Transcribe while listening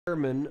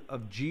Chairman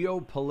of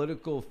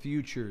Geopolitical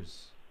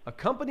Futures, a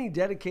company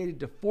dedicated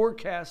to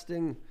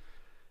forecasting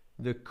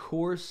the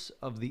course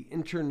of the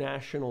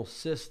international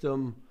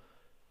system.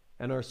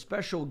 And our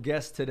special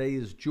guest today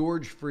is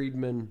George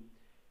Friedman,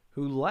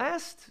 who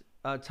last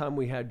time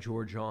we had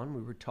George on,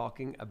 we were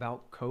talking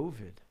about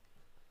COVID.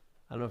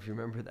 I don't know if you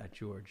remember that,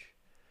 George,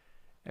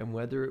 and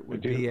whether it would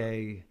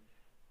be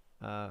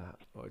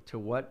or to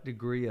what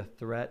degree a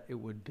threat it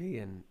would be.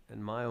 And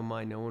my, oh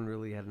my, no one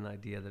really had an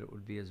idea that it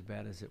would be as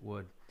bad as it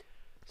would.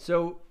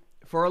 So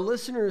for our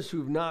listeners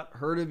who've not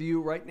heard of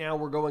you, right now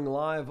we're going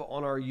live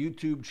on our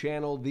YouTube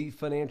channel, The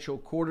Financial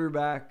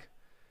Quarterback,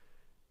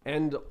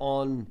 and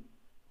on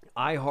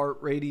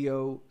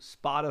iHeartRadio,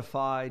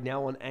 Spotify,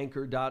 now on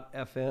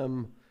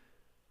Anchor.fm,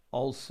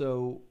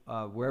 also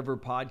wherever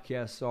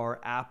podcasts are,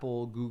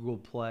 Apple, Google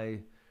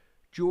Play.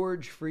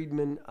 George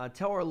Friedman,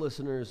 tell our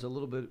listeners a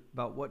little bit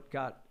about what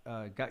got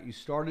you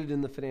started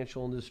in the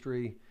financial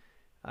industry,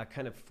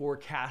 kind of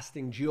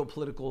forecasting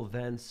geopolitical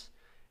events,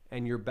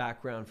 and your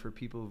background for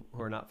people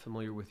who are not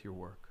familiar with your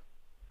work.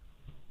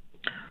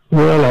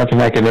 Well, I have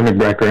an academic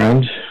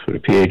background with a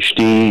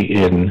PhD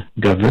in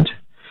government,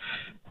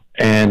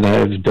 and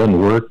I've done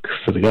work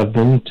for the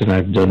government, and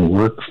I've done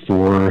work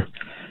for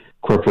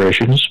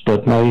corporations,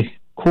 but my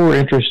core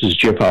interest is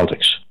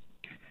geopolitics.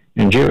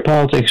 And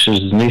geopolitics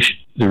is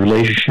the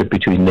relationship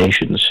between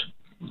nations.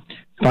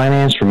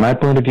 Finance, from my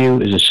point of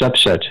view, is a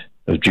subset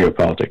of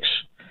geopolitics,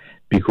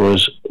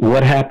 because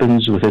what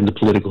happens within the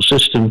political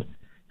system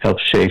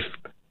helps shape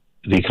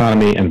the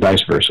economy and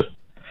vice versa.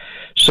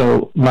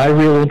 So my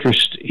real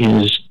interest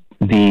is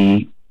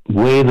the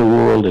way the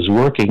world is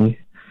working,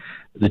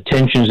 the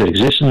tensions that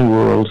exist in the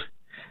world,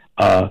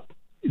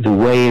 the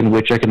way in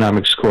which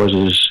economics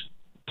causes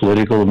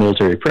political and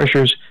military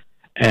pressures,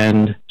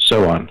 and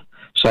so on.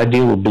 So I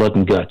deal with blood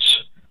and guts.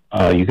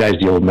 You guys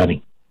deal with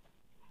money.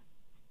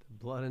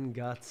 Blood and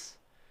guts.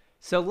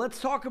 So let's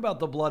talk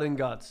about the blood and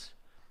guts.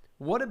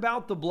 What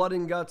about the blood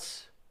and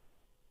guts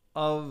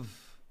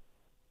of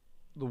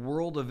the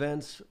world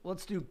events?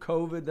 Let's do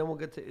COVID, then we'll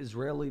get to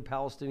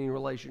Israeli-Palestinian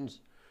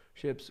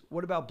relationships.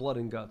 What about blood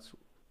and guts?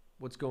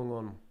 What's going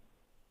on?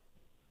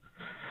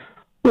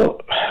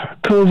 Well,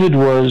 COVID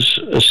was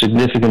a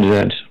significant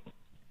event.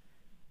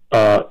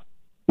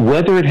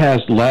 Whether it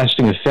has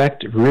lasting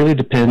effect really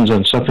depends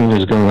on something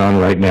that's going on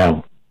right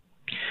now.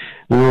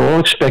 We were all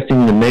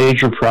expecting the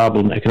major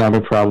problem,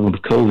 economic problem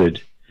of COVID,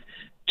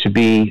 to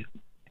be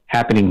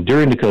happening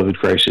during the COVID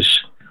crisis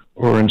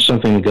or in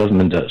something the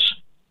government does.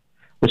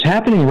 What's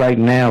happening right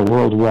now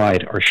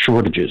worldwide are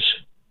shortages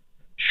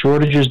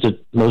that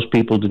most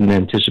people didn't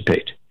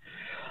anticipate.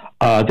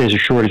 There's a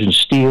shortage in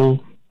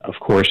steel. Of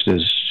course,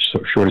 there's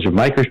a shortage of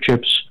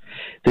microchips.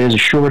 There's a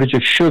shortage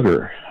of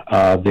sugar.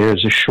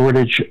 There's a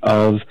shortage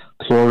of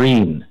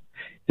chlorine.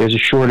 There's a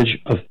shortage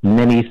of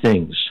many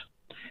things.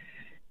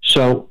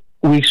 So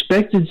we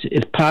expected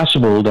it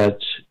possible that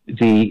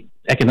the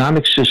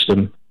economic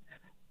system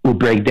would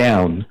break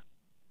down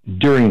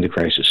during the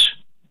crisis.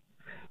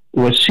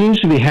 What seems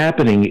to be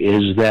happening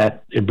is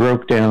that it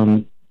broke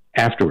down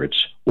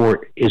afterwards,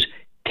 or is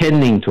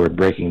tending toward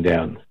breaking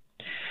down.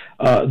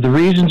 The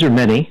reasons are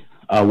many.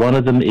 One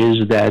of them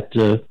is that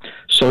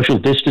social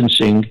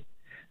distancing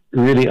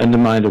really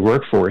undermined the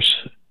workforce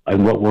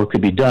and what work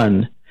could be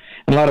done.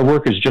 And a lot of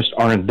workers just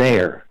aren't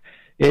there.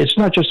 It's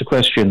not just a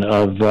question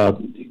of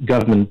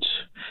government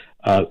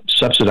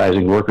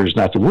subsidizing workers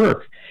not to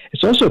work.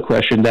 It's also a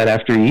question that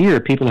after a year,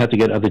 people had to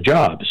get other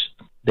jobs.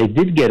 They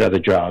did get other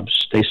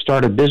jobs. They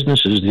started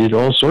businesses, they did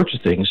all sorts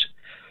of things,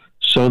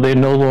 so they're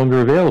no longer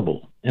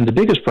available. And the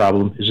biggest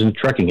problem is in the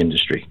trucking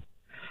industry.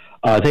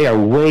 They are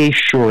way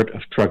short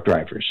of truck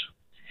drivers.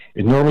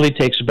 It normally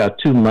takes about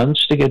 2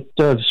 months to get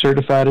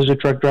certified as a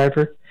truck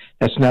driver.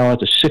 That's now up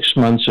to 6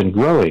 months and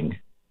growing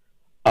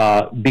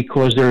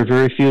because there are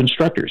very few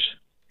instructors.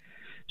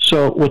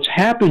 So what's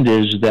happened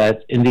is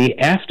that in the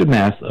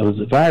aftermath of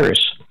the virus,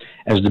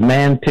 as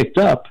demand picked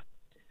up,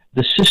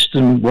 the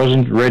system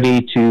wasn't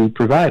ready to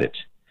provide it.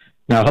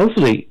 Now,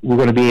 hopefully, we're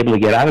going to be able to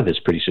get out of this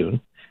pretty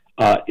soon.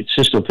 Its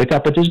system will pick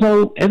up, but there's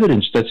no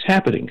evidence that's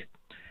happening.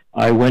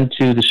 I went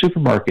to the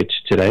supermarket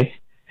today,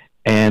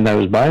 and I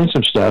was buying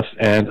some stuff,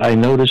 and I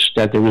noticed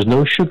that there was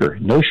no sugar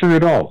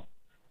at all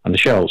on the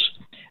shelves.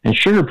 And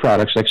sugar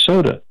products like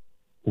soda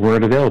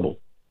weren't available.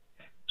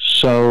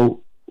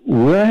 So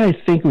where I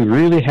think we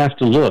really have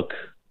to look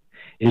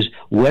is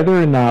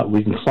whether or not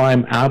we can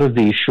climb out of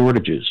these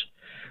shortages,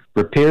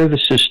 repair the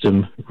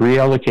system,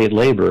 reallocate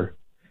labor,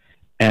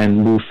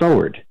 and move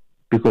forward.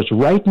 Because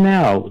right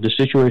now, the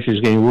situation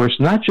is getting worse,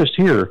 not just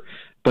here,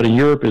 but in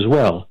Europe as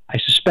well. I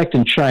suspect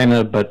in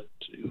China, but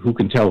who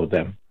can tell with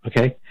them,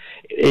 okay?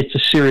 It's a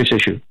serious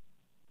issue.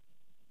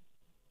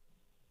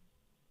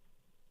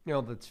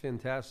 No, that's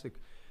fantastic.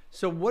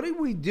 So what did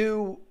we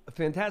do? A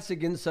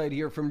fantastic insight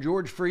here from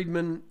George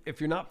Friedman.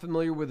 If you're not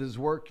familiar with his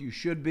work, you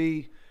should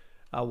be.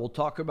 We'll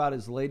talk about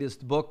his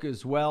latest book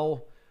as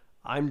well.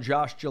 I'm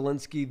Josh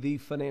Jelinski, The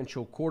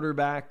Financial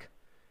Quarterback.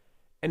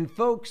 And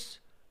folks,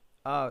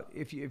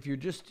 if you're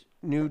just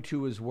new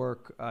to his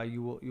work,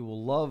 you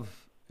will love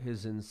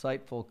his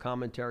insightful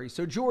commentary.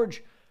 So,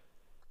 George,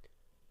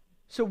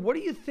 so what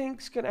do you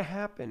think's going to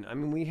happen? I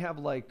mean, we have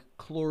like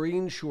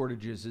chlorine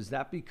shortages. Is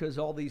that because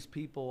all these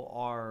people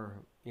are,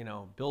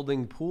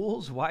 building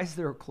pools? Why is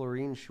there a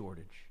chlorine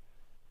shortage?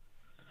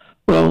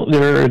 Well,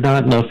 there are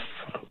not enough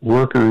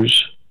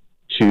workers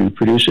to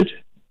produce it,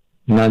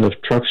 not enough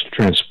trucks to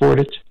transport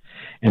it,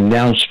 and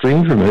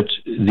downstream from it,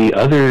 the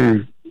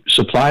other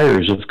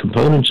suppliers of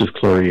components of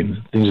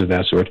chlorine, things of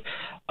that sort,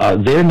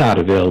 they're not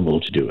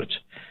available to do it.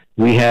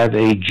 We have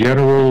a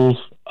general,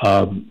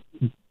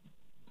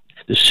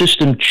 the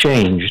system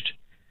changed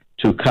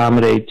to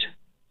accommodate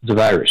the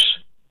virus.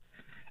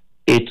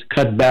 It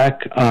cut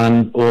back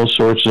on all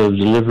sorts of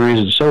deliveries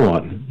and so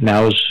on.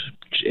 Now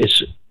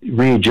it's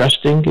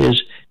readjusting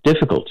is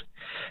difficult.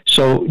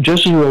 So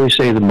just as we always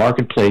say the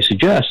marketplace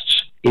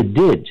adjusts, it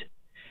did.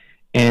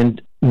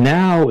 And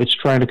now it's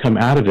trying to come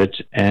out of it,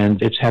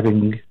 and it's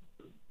having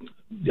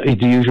the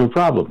usual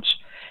problems.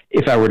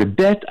 If I were to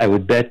bet, I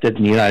would bet that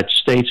in the United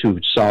States we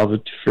would solve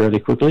it fairly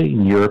quickly,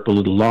 in Europe a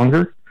little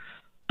longer.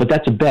 But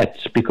that's a bet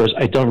because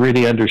I don't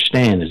really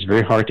understand. It's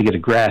very hard to get a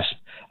grasp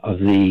of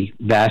the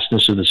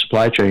vastness of the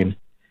supply chain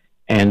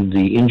and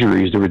the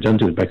injuries that were done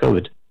to it by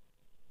COVID.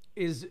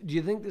 Do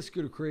you think this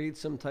could create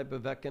some type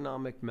of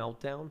economic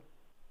meltdown?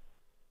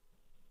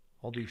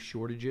 All these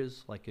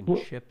shortages, like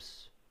in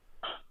chips?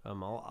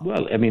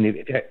 Well, I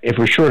mean, if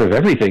we're short of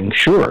everything,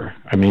 sure.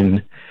 I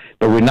mean,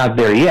 but we're not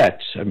there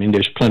yet. I mean,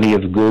 there's plenty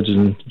of goods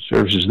and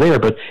services there,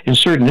 but in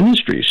certain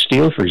industries,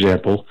 steel, for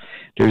example,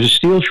 there's a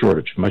steel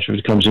shortage. Much of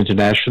it comes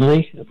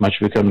internationally,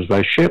 much of it comes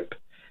by ship,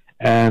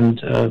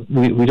 and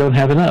we don't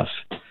have enough.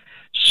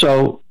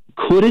 So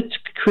could it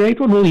create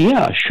one? Well,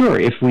 yeah, sure.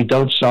 If we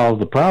don't solve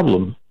the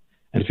problem,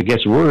 and if it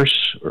gets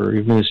worse, or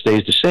even if it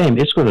stays the same,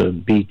 it's going to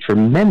be a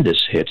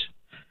tremendous hit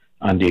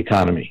on the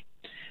economy.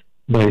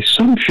 My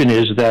assumption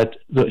is that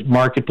the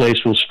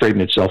marketplace will straighten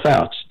itself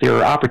out. There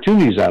are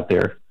opportunities out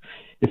there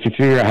if you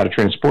figure out how to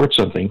transport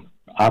something.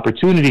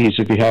 Opportunities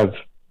if you have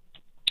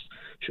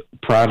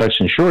products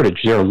in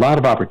shortage. There are a lot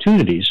of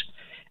opportunities.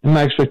 And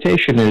my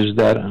expectation is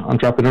that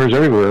entrepreneurs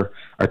everywhere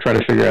are trying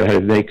to figure out how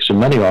to make some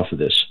money off of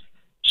this.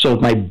 So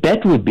my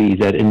bet would be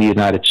that in the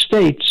United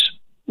States,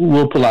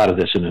 we'll pull out of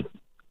this in a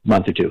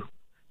month or two.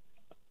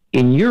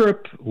 In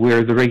Europe,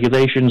 where the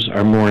regulations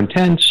are more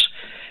intense,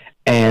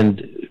 and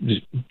the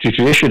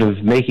tradition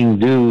of making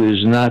do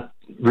is not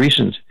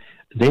recent,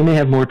 they may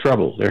have more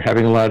trouble. They're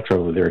having a lot of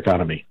trouble with their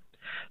economy.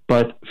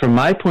 But from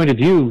my point of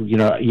view,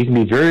 you can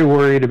be very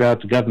worried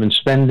about the government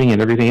spending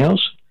and everything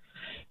else,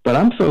 but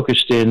I'm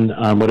focused in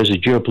on what is a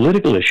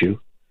geopolitical issue,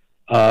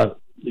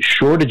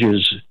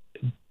 shortages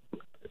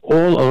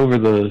all over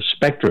the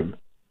spectrum,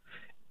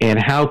 and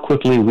how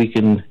quickly we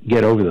can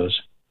get over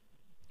those.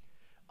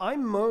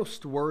 I'm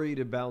most worried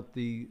about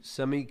the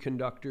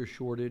semiconductor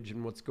shortage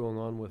and what's going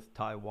on with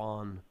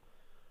Taiwan.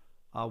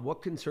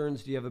 What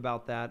concerns do you have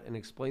about that? And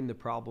explain the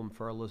problem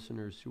for our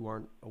listeners who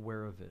aren't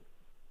aware of it.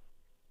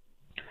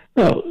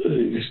 Well,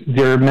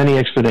 there are many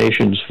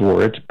explanations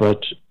for it,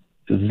 but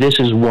this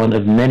is one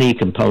of many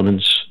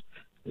components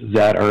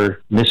that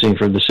are missing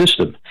from the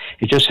system.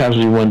 It just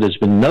happens to be one that's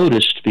been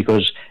noticed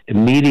because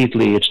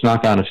immediately its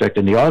knock-on effect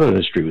in the auto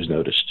industry was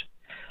noticed.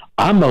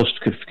 I'm most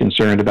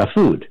concerned about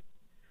food.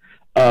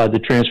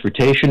 The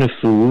transportation of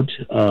food,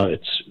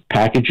 its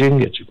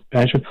packaging, its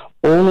management,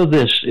 all of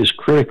this is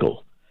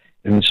critical.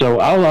 And so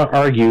I'll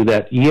argue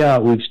that, yeah,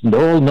 we've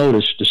all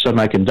noticed the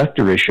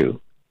semiconductor issue,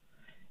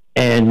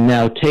 and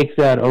now take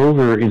that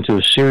over into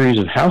a series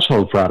of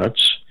household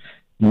products,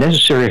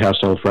 necessary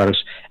household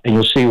products, and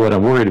you'll see what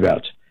I'm worried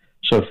about.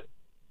 So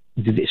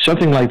if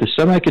something like the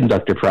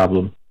semiconductor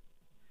problem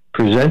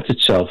presents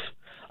itself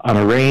on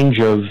a range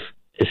of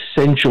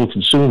essential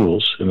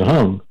consumables in the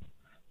home,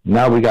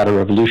 now we got a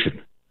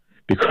revolution,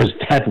 because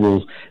that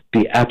will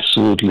be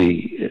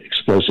absolutely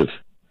explosive.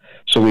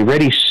 So we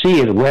already see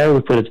it, where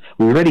we put it,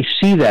 we already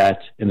see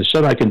that in the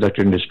semiconductor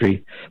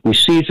industry. We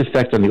see its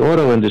effect on the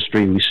auto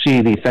industry. We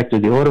see the effect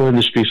of the auto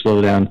industry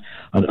slow down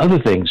on other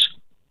things.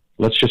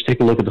 Let's just take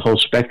a look at the whole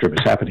spectrum.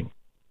 It's happening.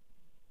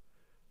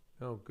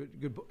 Oh,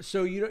 good.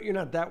 So you're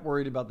not that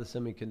worried about the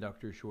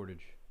semiconductor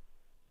shortage?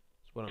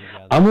 That's what I'm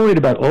gathering. I'm worried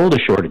about all the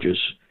shortages.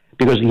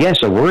 Because,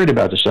 yes, I'm worried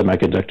about the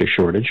semiconductor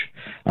shortage.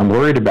 I'm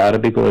worried about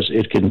it because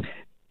it can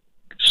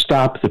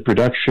stop the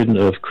production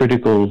of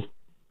critical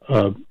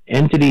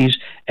entities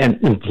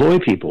and employ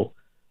people.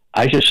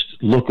 I just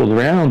look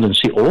around and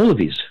see all of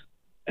these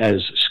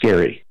as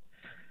scary.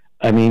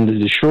 I mean,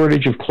 the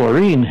shortage of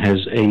chlorine has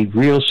a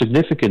real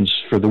significance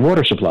for the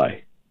water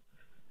supply.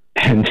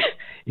 And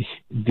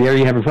there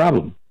you have a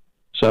problem.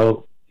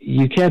 So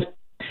you can't,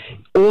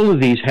 all of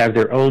these have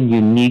their own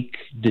unique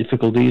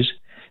difficulties,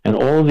 and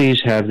all of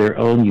these have their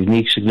own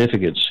unique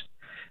significance.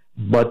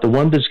 But the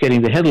one that's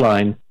getting the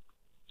headline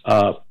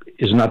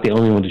is not the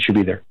only one that should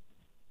be there.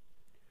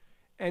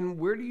 And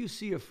where do you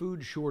see a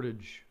food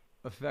shortage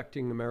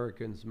affecting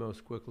Americans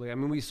most quickly? I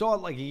mean, we saw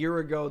it like a year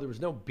ago. There was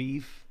no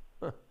beef.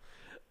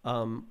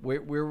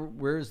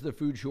 Where is the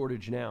food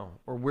shortage now?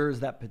 Or where is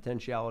that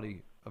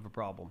potentiality of a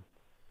problem?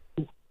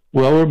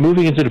 Well, we're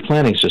moving into the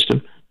planting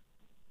system,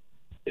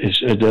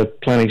 the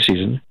planting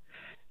season.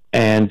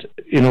 And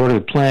in order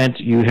to plant,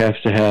 you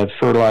have to have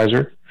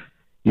fertilizer.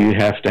 You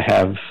have to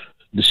have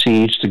the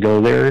seeds to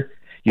go there.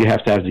 You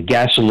have to have the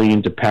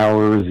gasoline to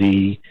power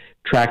the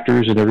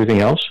tractors and everything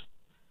else.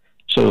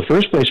 So the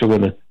first place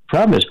problem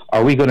is,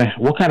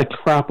 what kind of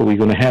crop are we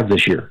going to have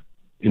this year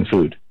in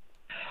food?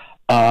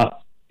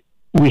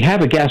 We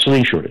have a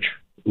gasoline shortage.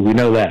 We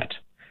know that.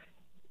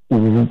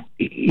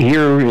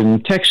 Here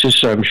in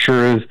Texas, I'm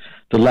sure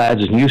the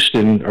lads in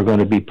Houston are going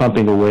to be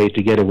pumping away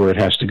to get it where it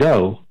has to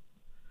go.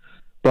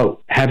 But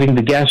having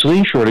the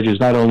gasoline shortage is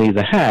not only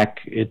the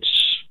hack, it's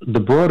the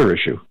broader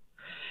issue.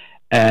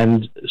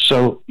 And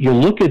so you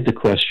look at the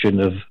question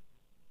of,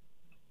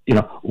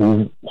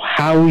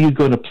 how are you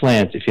going to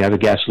plant if you have a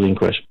gasoline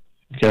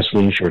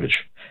shortage?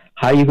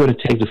 How are you going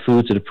to take the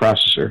food to the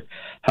processor?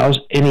 How's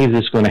any of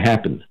this going to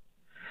happen?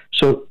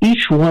 So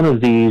each one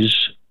of these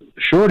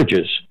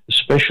shortages,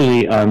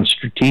 especially on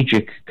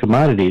strategic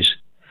commodities,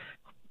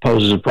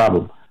 poses a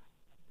problem.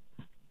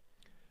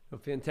 Oh,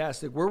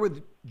 fantastic. We're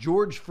with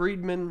George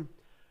Friedman.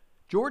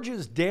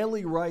 George's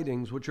daily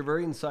writings, which are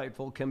very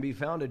insightful, can be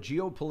found at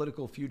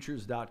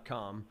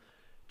geopoliticalfutures.com.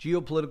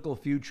 Geopolitical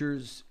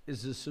Futures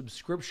is a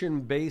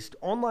subscription-based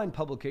online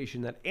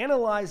publication that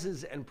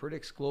analyzes and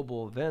predicts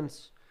global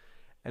events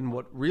and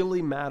what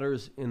really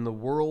matters in the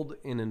world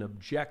in an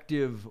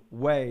objective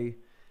way.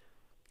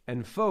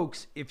 And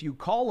folks, if you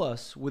call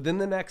us within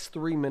the next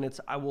 3 minutes,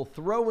 I will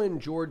throw in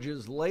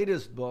George's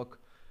latest book.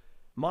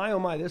 My, oh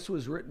my, this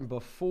was written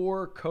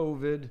before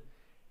COVID,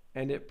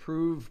 and it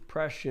proved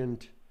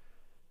prescient.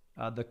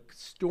 The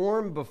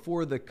Storm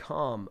Before the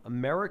Calm,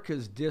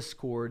 America's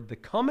Discord, the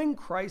Coming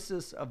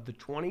Crisis of the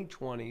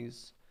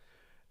 2020s,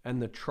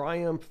 and the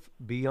Triumph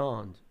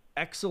Beyond.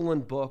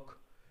 Excellent book.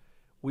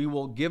 We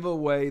will give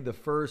away the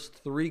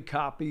first 3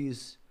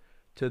 copies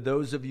to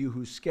those of you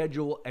who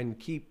schedule and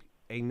keep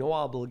a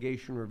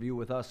no-obligation review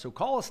with us. So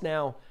call us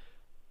now,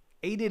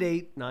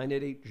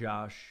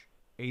 888-988-JOSH,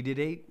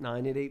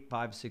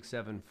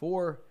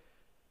 888-988-5674,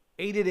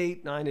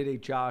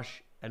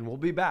 888-988-JOSH, and we'll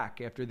be back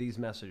after these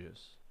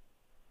messages.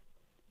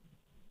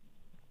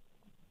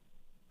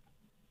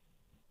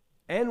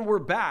 And we're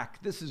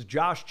back. This is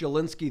Josh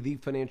Jelinski, the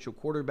financial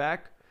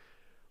quarterback,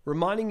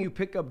 reminding you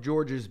pick up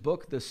George's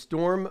book, The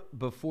Storm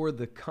Before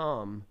the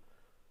Calm,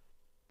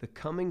 The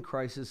Coming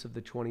Crisis of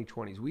the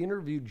 2020s. We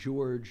interviewed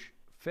George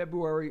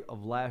February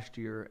of last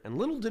year, and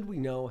little did we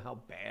know how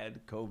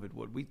bad COVID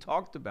would. We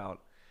talked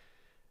about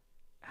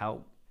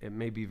how it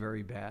may be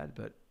very bad,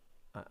 but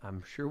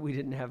I'm sure we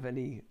didn't have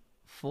any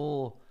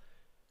full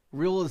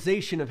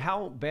realization of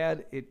how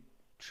bad it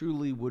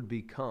truly would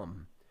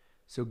become.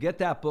 So get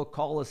that book.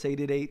 Call us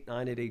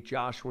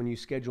 888-988-JOSH when you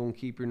schedule and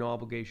keep your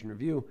no-obligation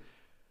review.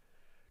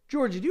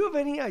 George, do you have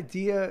any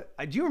idea?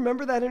 Do you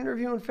remember that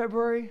interview in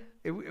February?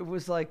 It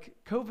was like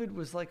COVID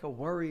was like a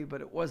worry,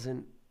 but it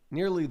wasn't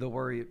nearly the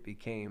worry it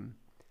became.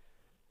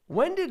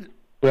 When did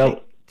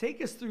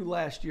take us through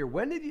last year?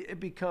 When did it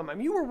become? I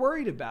mean, you were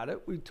worried about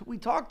it. We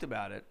talked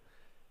about it,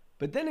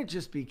 but then it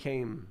just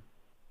became,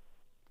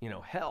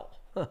 hell.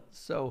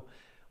 So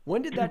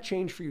when did that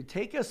change for you?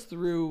 Take us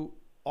through.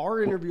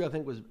 Our interview, I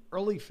think, was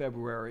early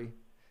February,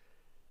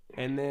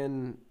 and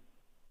then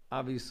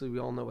obviously we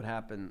all know what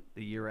happened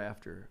the year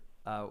after.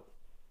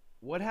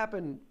 What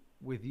happened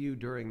with you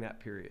during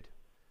that period?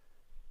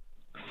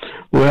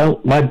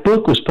 Well, my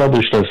book was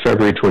published on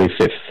February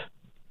 25th.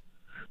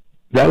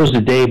 That was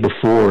the day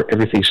before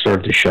everything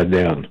started to shut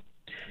down.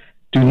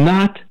 Do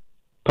not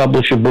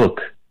publish a book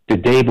the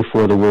day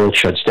before the world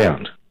shuts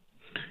down.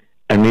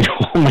 I mean,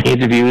 all my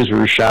interviews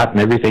were shot and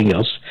everything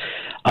else.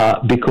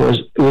 Because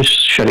it was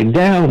shutting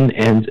down,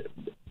 and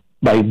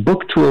my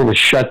book tour was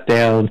shut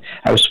down.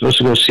 I was supposed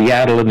to go to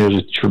Seattle, and there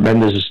was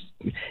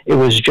it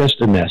was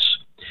just a mess.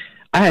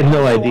 I had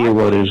no idea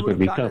what it was going to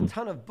become. A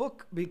ton of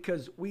book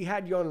because we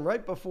had you on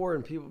right before,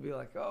 and people would be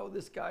like, "Oh,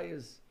 this guy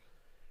is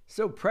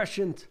so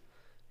prescient,"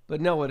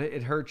 but no,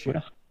 it hurt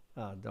you.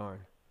 Oh,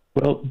 darn.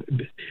 Well,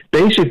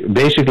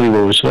 basically,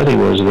 what was funny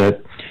was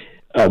that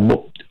a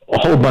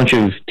whole bunch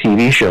of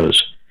TV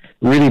shows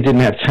really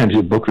didn't have time to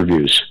do book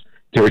reviews.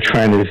 They were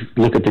trying to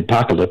look at the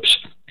apocalypse,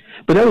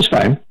 but that was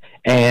fine.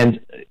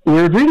 And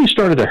where it really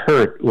started to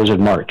hurt was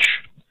in March.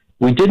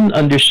 We didn't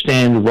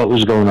understand what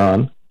was going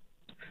on.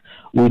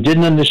 We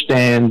didn't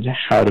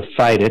how to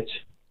fight it.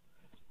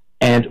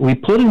 And we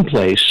put in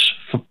place,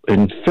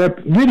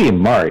 really in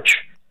March,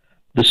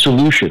 the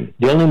solution,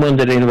 the only one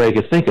that anybody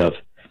could think of.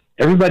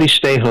 Everybody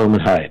stay home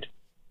and hide.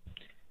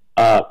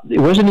 It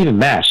wasn't even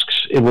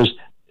masks. It was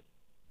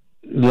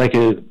like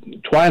a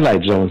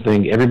Twilight Zone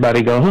thing.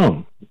 Everybody go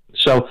home.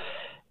 So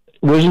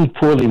it wasn't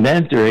poorly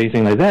meant or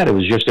anything like that. It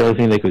was just the only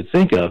thing they could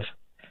think of.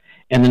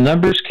 And the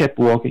numbers kept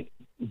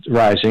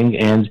rising,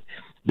 and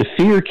the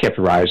fear kept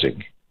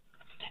rising.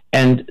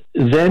 And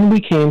then we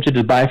came to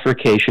the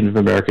bifurcation of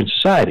American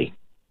society.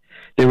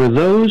 There were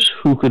those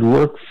who could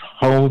work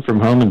from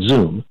home and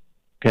Zoom,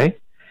 okay,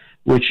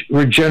 which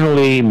were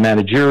generally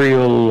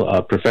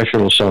managerial,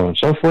 professional, so on and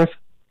so forth.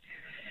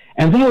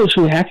 and those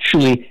who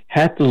actually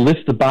had to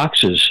lift the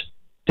boxes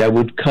that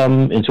would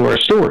come into our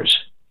stores.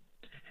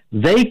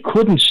 They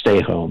couldn't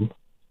stay home.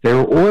 They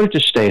were ordered to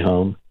stay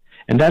home,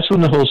 and that's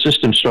when the whole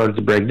system started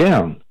to break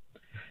down.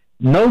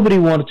 Nobody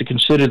wanted to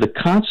consider the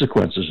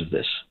consequences of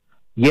this.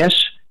 Yes,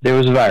 there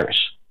was a virus.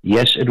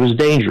 Yes, it was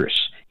dangerous.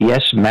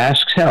 Yes,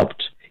 masks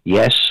helped.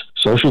 Yes,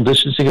 social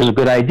distancing is a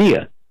good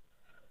idea.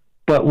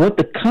 But what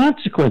the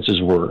consequences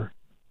were,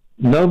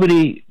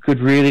 nobody could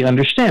really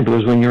understand,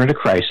 because when you're in a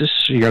crisis,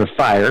 you're in a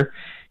fire,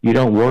 you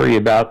don't worry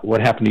about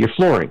what happened to your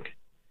flooring.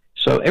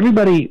 So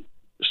everybody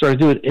started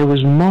doing it. It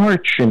was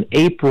March and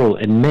April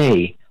and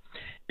May,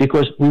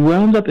 because we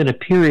wound up in a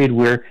period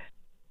where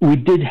we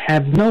did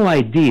have no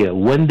idea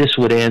when this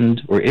would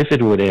end or if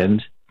it would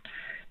end.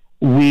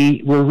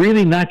 We were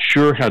really not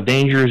sure how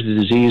dangerous the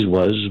disease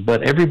was,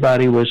 but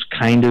everybody was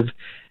kind of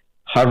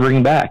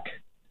hovering back.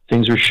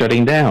 Things were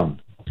shutting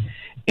down.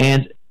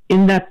 And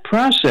in that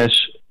process,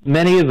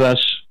 many of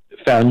us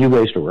found new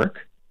ways to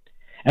work,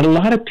 and a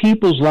lot of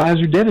people's lives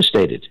were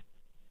devastated.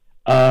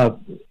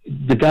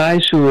 The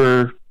guys who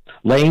were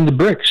laying the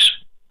bricks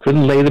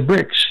couldn't lay the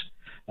bricks.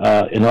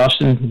 In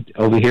Austin,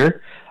 over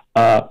here,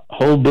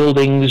 whole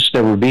buildings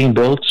that were being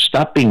built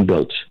stopped being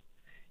built.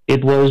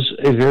 It was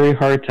a very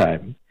hard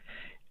time.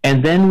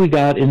 And then we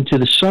got into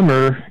the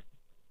summer,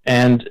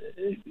 and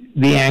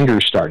the anger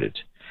started.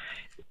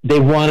 They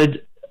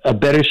wanted a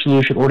better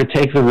solution or to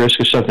take the risk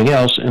of something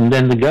else, and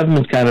then the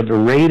government kind of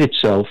arrayed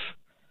itself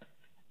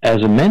as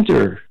a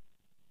mentor,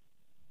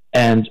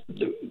 and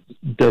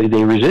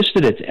they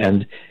resisted it.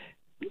 And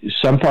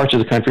some parts of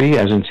the country,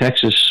 as in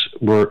Texas,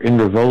 were in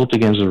revolt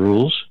against the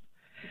rules.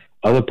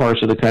 Other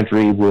parts of the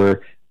country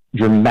were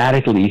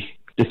dramatically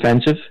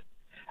defensive.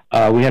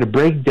 We had a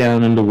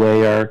breakdown in the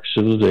way our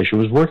civilization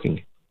was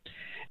working.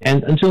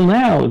 And until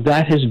now,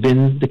 that has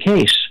been the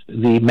case.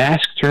 The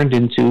mask turned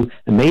into,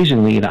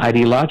 amazingly, an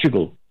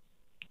ideological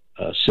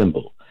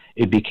symbol.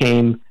 It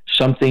became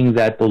something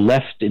that the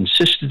left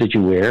insisted that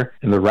you wear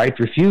and the right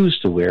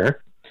refused to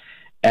wear.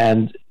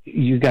 And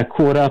you got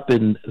caught up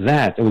in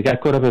that. And we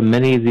got caught up in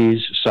many of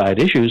these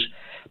side issues.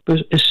 But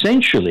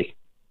essentially,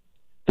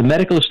 the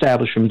medical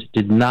establishment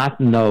did not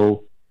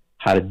know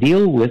how to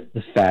deal with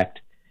the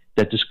fact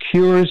that the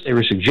cures they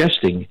were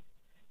suggesting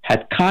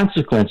had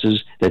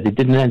consequences that they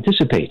didn't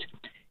anticipate.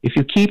 If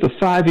you keep a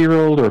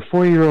 5-year-old or a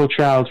 4-year-old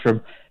child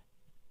from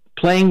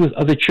playing with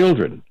other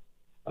children,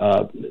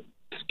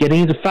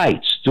 getting into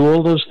fights, do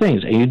all those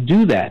things, and you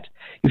do that,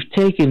 you've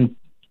taken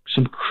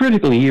some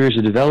critical years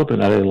of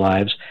development out of their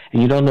lives,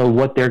 and you don't know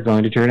what they're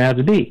going to turn out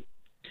to be.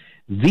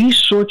 These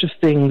sorts of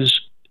things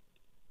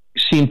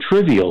seem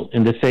trivial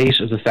in the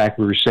face of the fact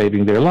we were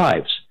saving their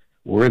lives.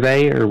 Were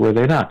they or were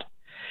they not?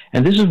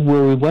 And this is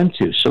where we went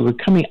to. So we're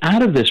coming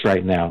out of this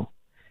right now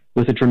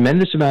with a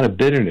tremendous amount of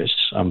bitterness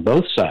on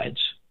both sides.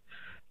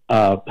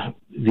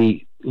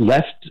 The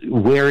left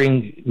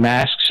wearing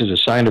masks as a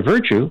sign of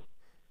virtue,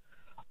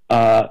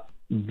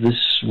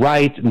 this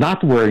right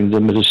not wearing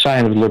them as a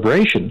sign of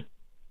liberation.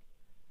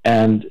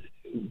 And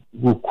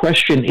the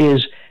question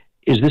is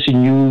this a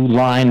new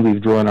line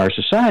we've drawn in our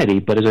society?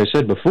 But as I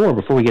said before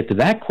we get to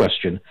that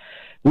question,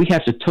 we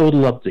have to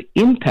total up the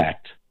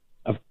impact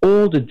of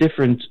all the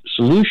different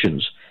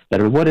solutions that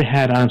are what it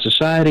had on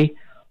society,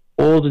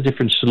 all the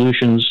different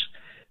solutions,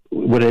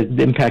 what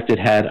impact it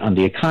had on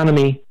the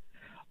economy.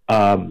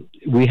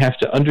 We have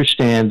to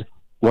understand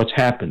what's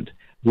happened.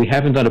 We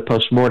haven't done a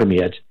postmortem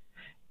yet.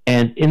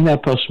 And in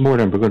that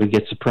postmortem, we're going to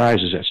get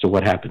surprises as to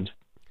what happened.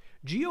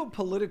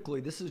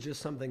 Geopolitically, this is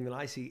just something that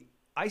I see.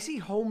 I see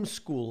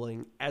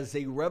homeschooling as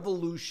a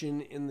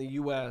revolution in the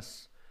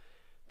U.S.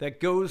 that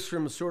goes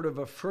from sort of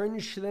a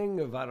fringe thing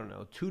of,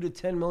 2 to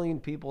 10 million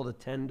people to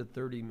 10 to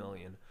 30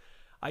 million.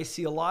 I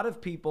see a lot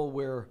of people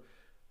where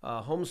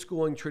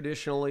homeschooling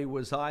traditionally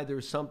was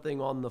either something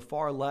on the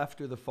far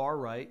left or the far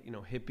right.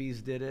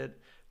 Hippies did it.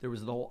 There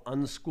was the whole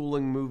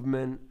unschooling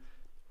movement.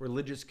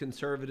 Religious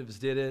conservatives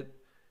did it.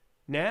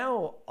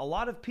 Now, a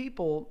lot of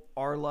people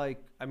are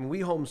like, we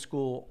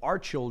homeschool our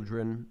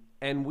children,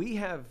 and we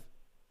have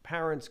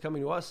parents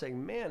coming to us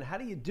saying, man, how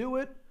do you do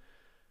it?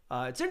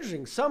 It's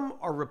interesting. Some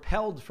are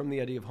repelled from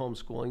the idea of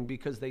homeschooling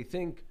because they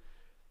think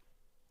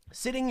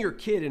sitting your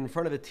kid in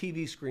front of a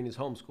TV screen is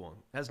homeschooling.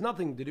 It has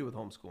nothing to do with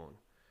homeschooling.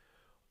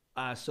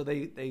 So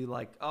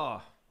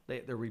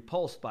they're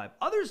repulsed by it.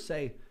 Others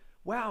say,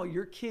 wow,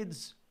 your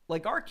kids,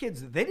 like our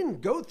kids, they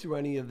didn't go through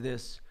any of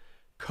this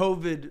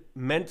COVID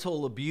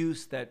mental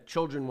abuse that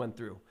children went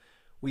through.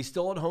 We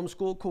still had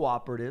homeschool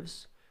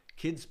cooperatives.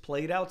 Kids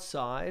played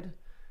outside.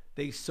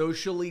 They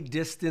socially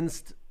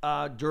distanced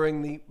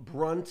during the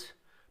brunt,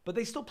 but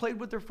they still played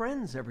with their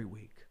friends every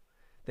week.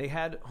 They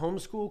had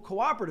homeschool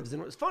cooperatives.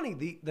 And it was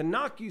funny, the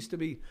knock used to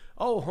be,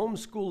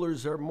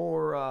 homeschoolers are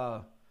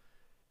more,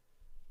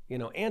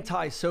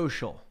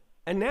 antisocial.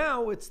 And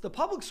now it's the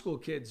public school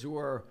kids who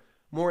are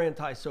more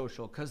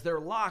antisocial because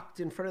they're locked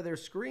in front of their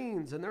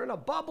screens and they're in a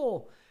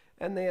bubble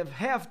and they have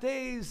half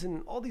days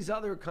and all these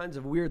other kinds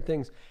of weird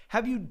things.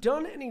 Have you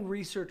done any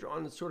research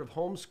on sort of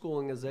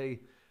homeschooling as a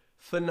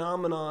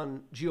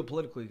phenomenon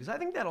geopolitically? Because I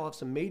think that'll have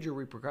some major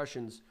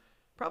repercussions,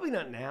 probably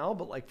not now,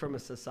 but like from a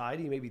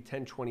society, maybe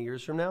 10, 20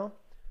 years from now.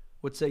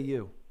 What say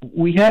you?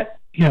 We have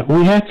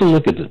to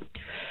look at it.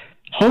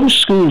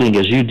 Homeschooling,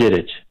 as you did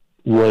it,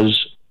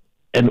 was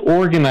an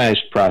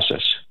organized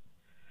process.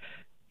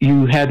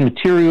 You had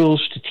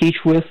materials to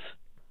teach with.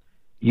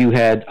 You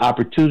had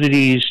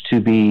opportunities to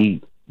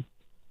be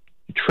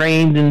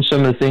trained in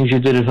some of the things you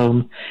did at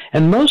home.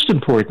 And most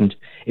important,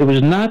 it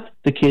was not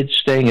the kids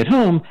staying at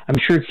home. I'm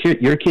sure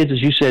your kids,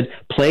 as you said,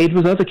 played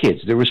with other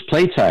kids. There was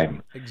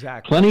playtime.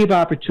 Exactly. Plenty of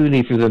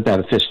opportunity for them to have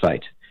a fist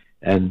fight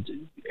and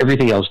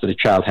everything else that a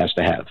child has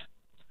to have.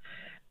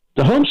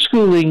 The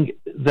homeschooling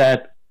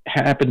that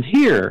happened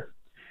here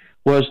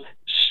was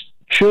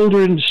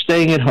children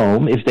staying at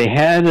home. If they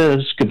had a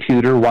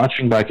computer,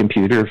 watching by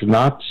computer. If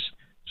not,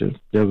 so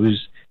there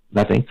was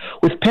nothing.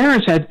 With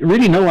parents had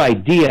really no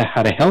idea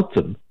how to help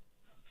them,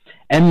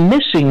 and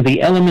missing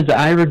the element that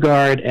I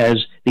regard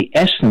as the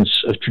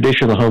essence of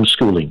traditional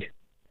homeschooling: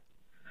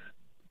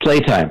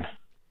 playtime.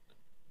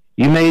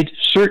 You made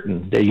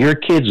certain that your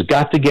kids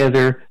got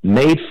together,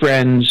 made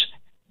friends,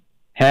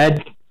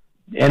 had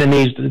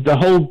enemies, the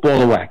whole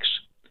ball of wax.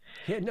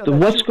 Yeah, no, so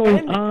what's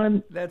going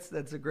on? That's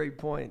a great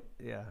point.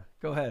 Yeah,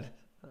 go ahead.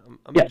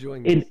 I'm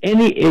enjoying this.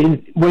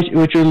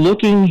 What you're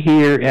looking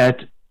here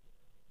at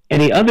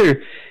any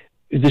other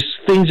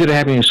things that are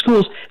happening in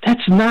schools,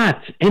 that's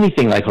not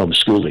anything like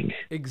homeschooling.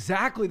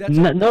 Exactly. That's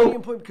a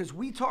brilliant point, because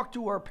we talk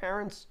to our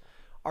parents,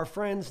 our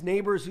friends,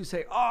 neighbors who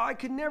say, oh, I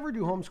could never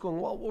do homeschooling.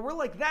 Well, we're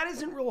like, that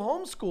isn't real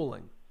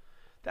homeschooling.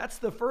 That's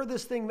the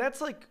furthest thing.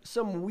 That's like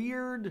some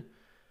weird,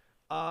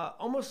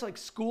 almost like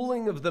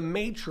schooling of the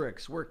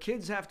Matrix, where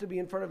kids have to be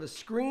in front of a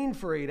screen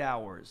for 8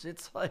 hours.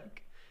 It's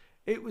like,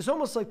 it was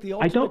almost like the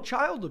ultimate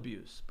child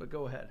abuse. But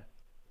go ahead.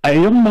 I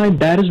don't mind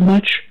that as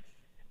much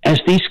as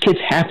these kids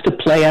have to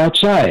play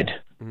outside.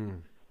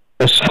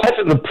 Aside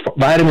from the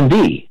vitamin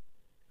D,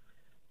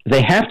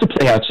 they have to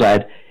play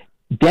outside.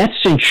 Deaths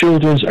in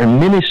children are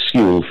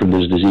minuscule from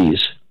this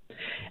disease.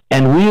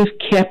 And we have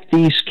kept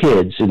these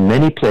kids in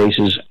many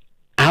places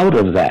out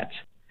of that.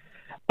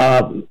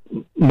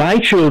 My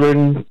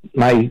children,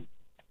 my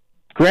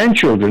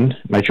grandchildren,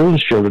 my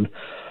children's children,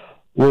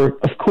 were,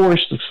 of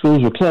course, the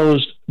schools were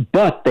closed,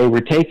 but they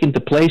were taken to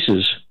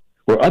places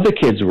where other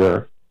kids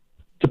were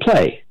to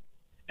play.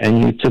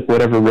 And you took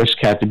whatever risk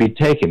had to be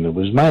taken. It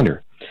was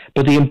minor.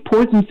 But the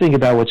important thing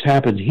about what's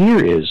happened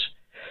here is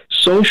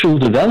social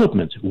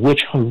development,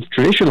 which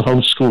traditional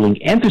homeschooling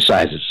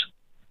emphasizes.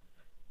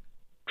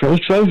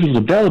 Social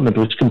development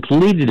was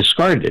completely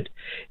discarded.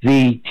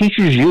 The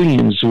teachers'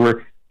 unions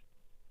were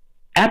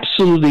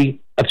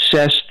absolutely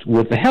obsessed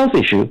with the health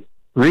issue,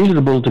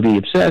 reasonable to be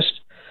obsessed,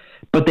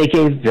 but they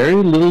gave very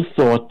little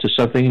thought to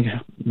something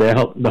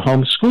the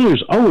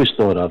homeschoolers always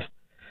thought of.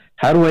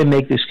 How do I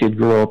make this kid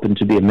grow up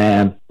into be a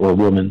man or a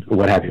woman or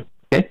what have you?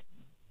 Okay?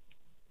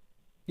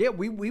 Yeah,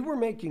 we were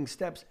making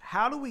steps.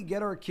 How do we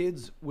get our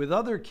kids with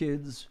other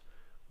kids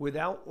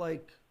without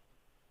like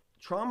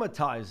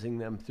traumatizing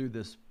them through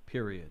this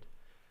period?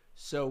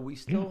 So we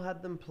still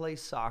had them play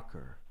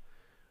soccer.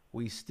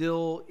 We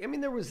still, I mean,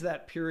 there was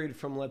that period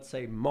from, let's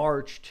say,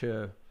 March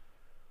to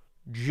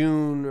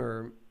June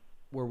or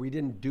where we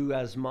didn't do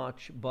as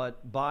much.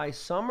 But by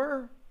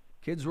summer,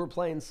 kids were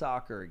playing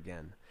soccer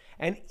again.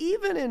 And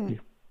even in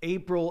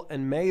April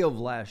and May of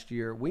last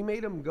year, we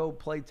made them go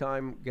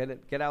playtime,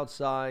 get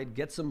outside,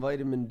 get some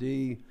vitamin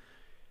D.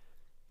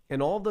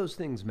 And all those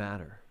things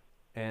matter.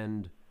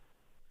 And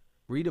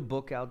read a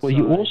book outside,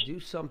 do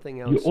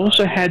something outside. You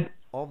also had,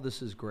 all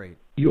this is great.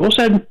 You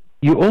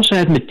also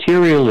had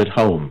material at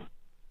home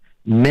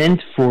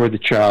meant for the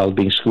child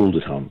being schooled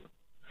at home.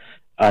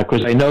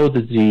 Because I know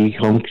that the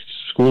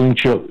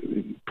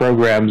homeschooling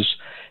programs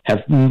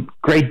have a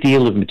great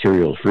deal of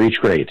material for each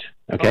grade.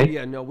 Okay. Oh,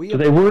 yeah, no, we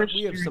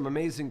have some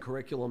amazing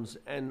curriculums,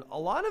 and a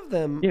lot of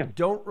them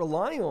don't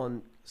rely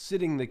on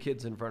sitting the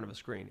kids in front of a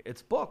screen.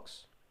 It's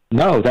books.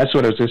 No, that's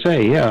what I was going to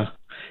say. Yeah,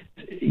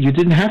 you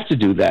didn't have to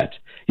do that.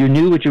 You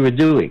knew what you were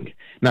doing.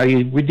 Now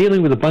you were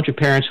dealing with a bunch of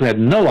parents who had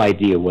no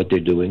idea what they're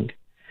doing,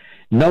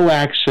 no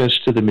access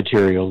to the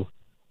material,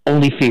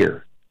 only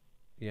fear.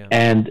 Yeah.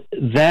 And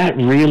that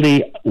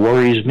really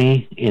worries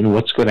me in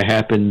what's going to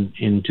happen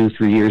in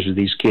 2-3 years with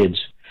these kids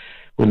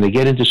when they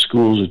get into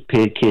schools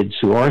with kids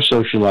who are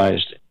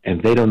socialized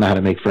and they don't know how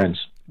to make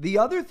friends. The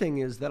other thing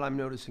is that I'm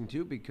noticing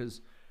too,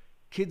 because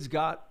kids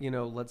got,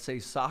 let's say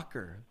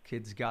soccer,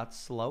 kids got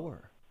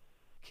slower.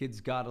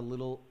 Kids got a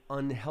little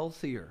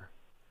unhealthier.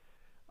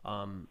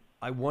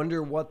 I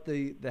wonder what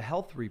the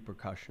health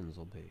repercussions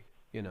will be,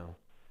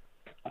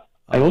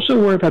 I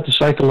also worry about the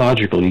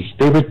psychological.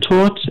 They were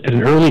taught at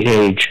an early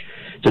age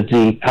that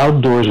the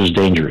outdoors was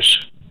dangerous,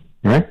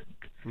 right?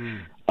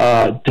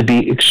 To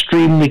be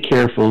extremely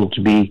careful,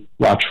 to be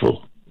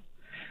watchful.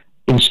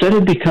 Instead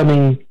of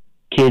becoming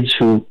kids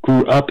who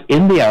grew up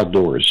in the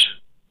outdoors,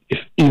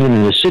 even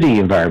in the city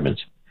environment,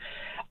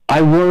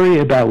 I worry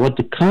about what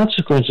the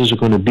consequences are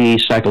going to be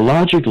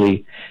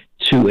psychologically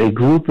to a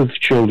group of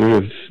children,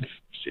 of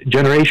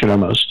generation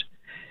almost,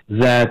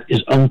 that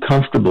is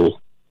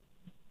uncomfortable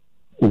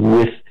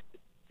with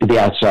the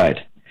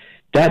outside.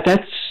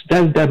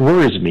 That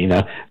worries me.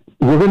 Now,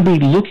 we're going to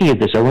be looking at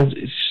this. I want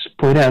to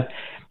point out,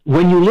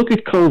 when you look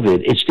at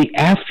COVID, it's the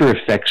after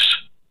effects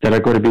that are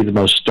going to be the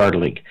most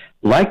startling,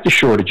 like the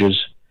shortages,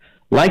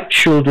 like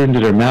children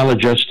that are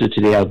maladjusted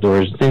to the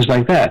outdoors, and things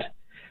like that.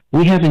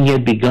 We haven't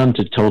yet begun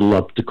to total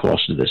up the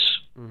cost of this.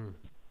 Mm.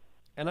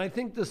 And I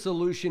think the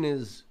solution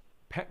is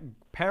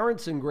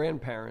parents and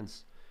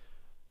grandparents,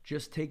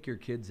 just take your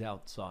kids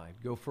outside.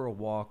 Go for a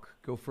walk.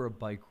 Go for a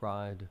bike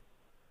ride.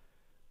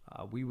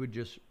 We would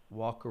just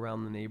walk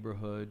around the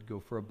neighborhood, go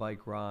for a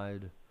bike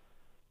ride.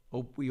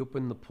 We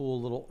opened the pool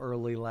a little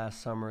early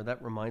last summer.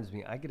 That reminds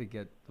me, I got to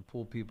get the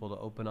pool people to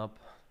open up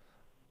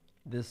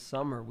this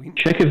summer.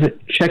 Check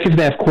if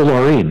they have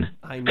chlorine.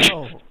 I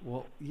know.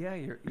 Well, yeah,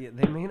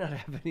 they may not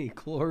have any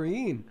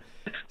chlorine.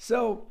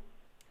 So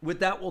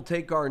with that, we'll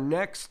take our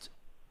next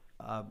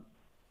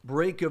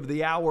break of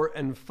the hour.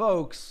 And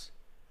folks,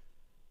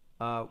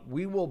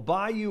 we will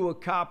buy you a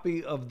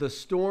copy of The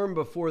Storm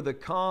Before the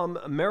Calm,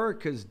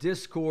 America's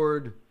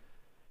Discord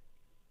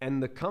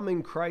and the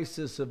Coming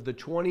Crisis of the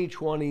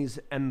 2020s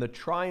and the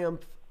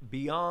Triumph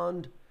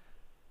Beyond.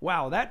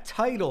 Wow, that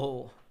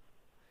title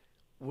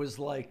was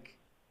like,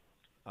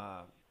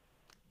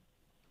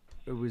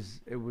 it was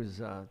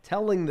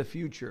telling the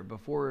future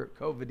before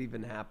COVID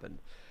even happened.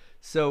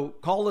 So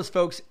call us,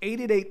 folks,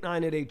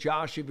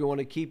 888-988-JOSH if you want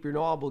to keep your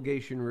no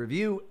obligation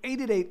review,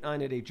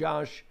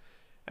 888-988-JOSH.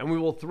 And we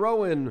will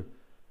throw in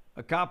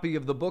a copy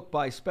of the book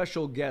by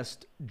special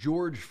guest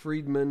George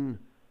Friedman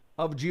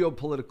of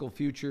Geopolitical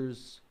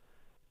Futures.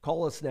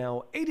 Call us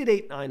now,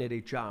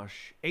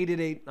 888-988-JOSH,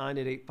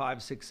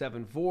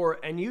 888-988-5674.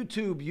 And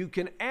YouTube, you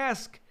can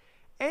ask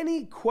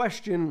any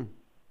question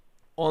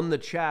on the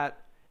chat,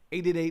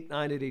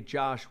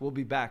 888-988-JOSH. We'll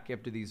be back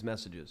after these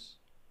messages.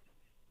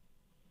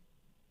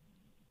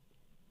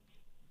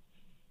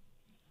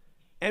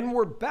 And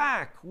we're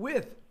back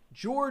with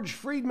George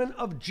Friedman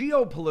of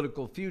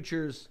Geopolitical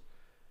Futures.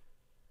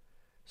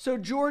 So,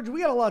 George,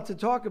 we got a lot to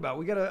talk about.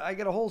 I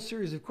got a whole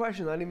series of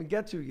questions I didn't even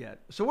get to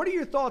yet. So what are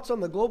your thoughts on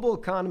the global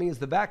economy as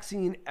the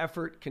vaccine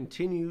effort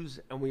continues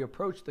and we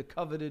approach the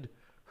coveted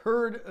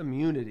herd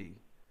immunity?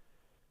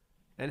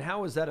 And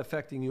how is that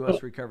affecting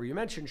U.S. recovery? You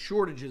mentioned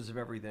shortages of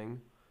everything,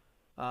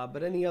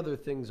 but any other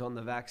things on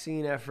the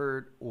vaccine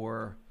effort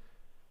or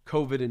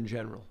COVID in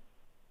general?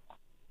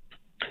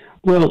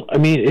 Well, I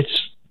mean,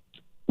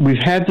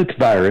 we've had the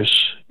virus.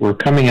 We're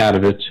coming out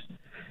of it.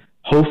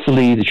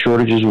 Hopefully the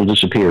shortages will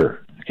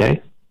disappear,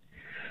 okay?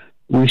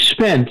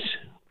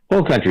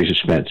 All countries have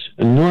spent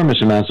enormous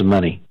amounts of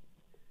money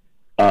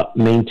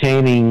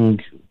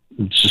maintaining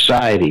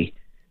society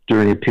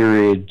during a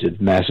period of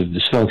massive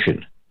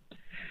dysfunction.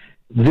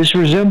 This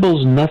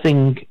resembles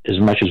nothing as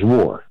much as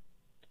war.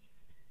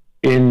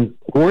 In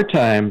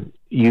wartime,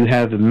 you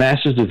have a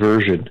massive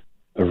diversion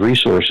of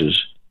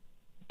resources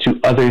to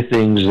other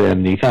things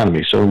than the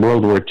economy. So in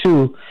World War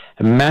II,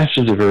 a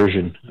massive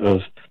diversion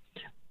of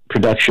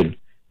production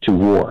to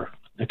war,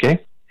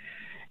 okay?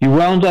 You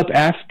wound up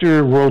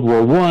after World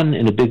War I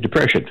in a big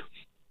depression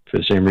for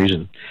the same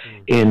reason.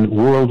 In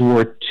World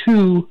War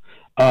II,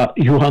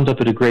 you wound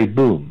up at a great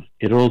boom.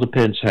 It all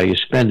depends how you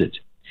spend it.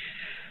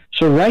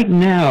 So right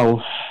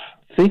now,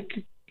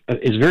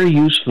 it's very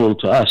useful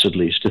to us, at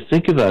least, to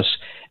think of us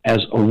as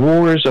a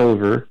war is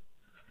over.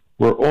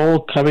 We're all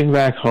coming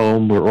back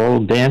home. We're all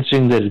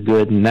dancing that is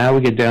good. And now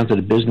we get down to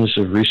the business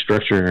of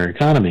restructuring our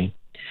economy.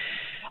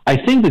 I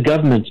think the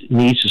government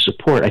needs to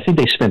support. I think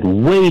they spent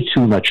way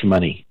too much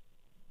money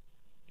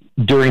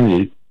during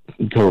the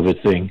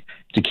COVID thing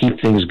to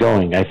keep things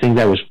going. I think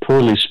that was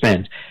poorly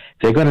spent.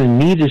 They're going to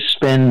need to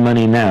spend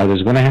money now.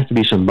 There's going to have to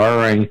be some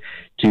borrowing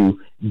to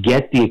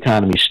get the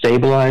economy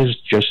stabilized,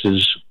 just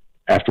as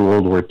after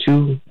World War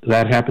II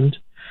that happened.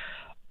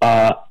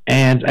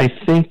 And I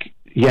think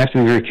you have to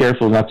be very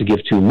careful not to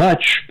give too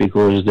much,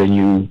 because then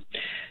you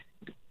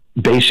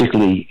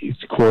basically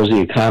cause the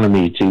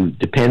economy to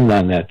depend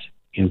on that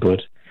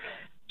input.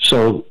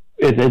 So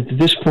at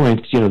this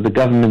point, the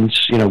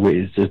government's,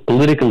 it's a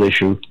political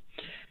issue.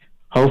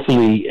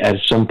 Hopefully at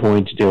some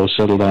point they'll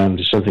settle down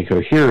to something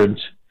coherent.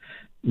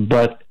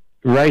 But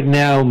right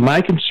now,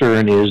 my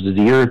concern is that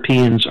the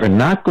Europeans are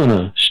not going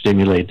to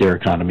stimulate their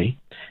economy.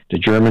 The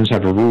Germans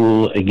have a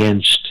rule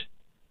against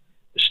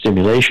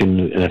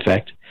stimulation, in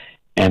effect,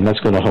 and that's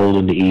going to hold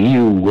in the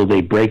EU. Will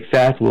they break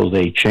that? Will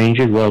they change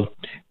it? Well,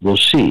 we'll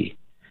see.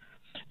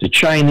 The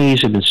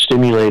Chinese have been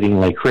stimulating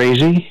like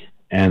crazy,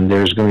 and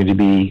there's going to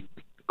be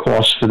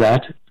costs for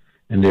that,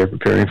 and they're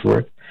preparing for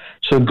it.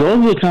 So the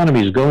global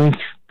economy is going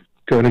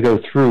to go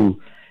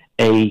through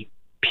a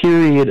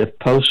period of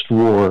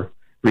post-war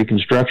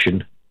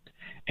reconstruction,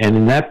 and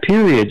in that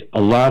period,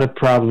 a lot of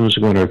problems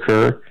are going to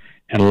occur,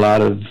 and a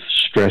lot of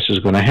stress is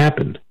going to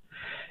happen.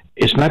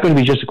 It's not going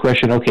to be just a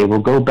question, okay, we'll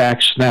go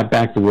back, snap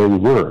back the way we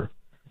were.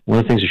 One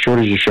of the things the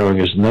shortage is showing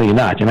is, no, you're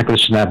not. You're not going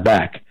to snap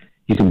back.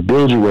 You can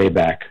build your way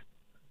back,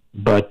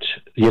 but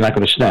you're not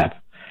going to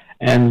snap.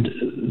 And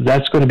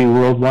that's going to be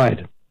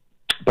worldwide.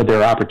 but there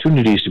are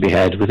opportunities to be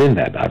had within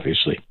that,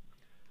 obviously.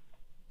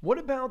 What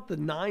about the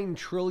 $9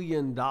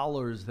 trillion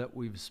that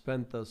we've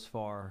spent thus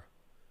far?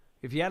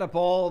 If you add up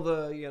all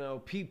the,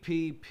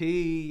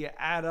 PPP, you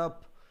add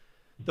up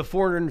the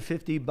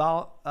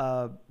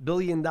 $450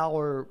 billion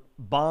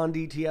bond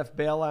ETF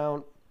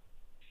bailout,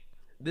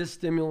 this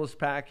stimulus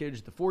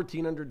package, the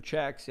 1,400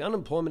 checks, the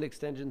unemployment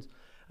extensions.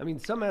 I mean,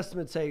 some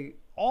estimates say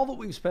all that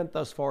we've spent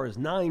thus far is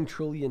 $9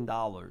 trillion.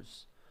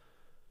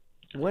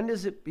 When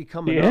does it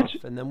become enough?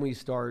 And then we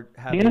start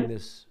having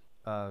this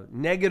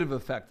negative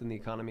effect in the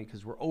economy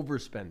because we're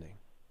overspending.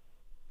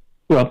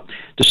 Well,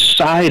 the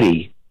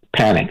society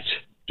panicked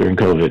during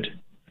COVID.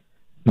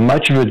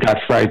 Much of it got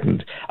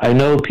frightened. I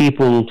know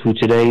people who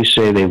today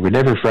say they were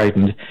never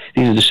frightened.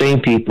 These are the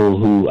same people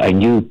who I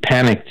knew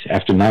panicked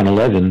after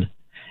 9/11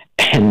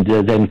 and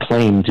then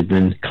claimed to have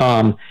been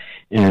calm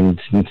and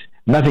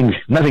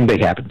nothing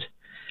big happened.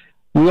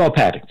 We all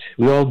panicked.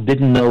 We all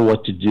didn't know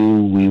what to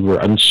do. We were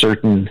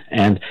uncertain,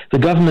 and the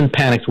government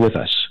panicked with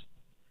us.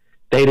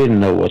 They didn't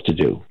know what to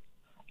do.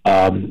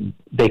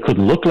 They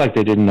couldn't look like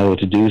they didn't know what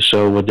to do,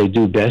 so what they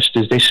do best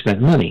is they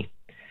spent money.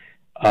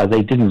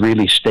 They didn't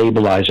really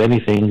stabilize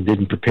anything,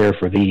 didn't prepare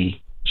for the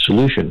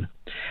solution.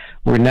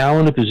 We're now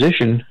in a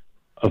position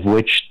of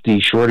which the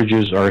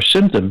shortages are a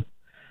symptom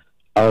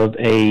of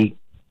a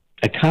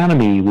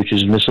economy which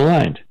is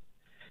misaligned.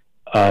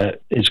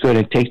 It's going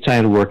to take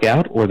time to work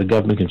out, or the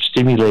government can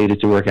stimulate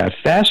it to work out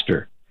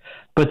faster,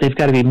 but they've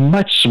got to be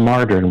much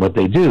smarter in what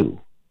they do.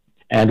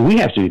 And we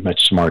have to be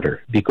much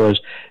smarter because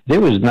there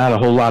was not a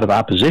whole lot of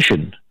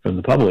opposition from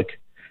the public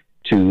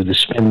to the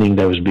spending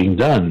that was being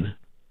done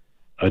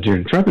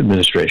during the Trump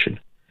administration.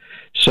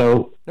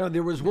 So no,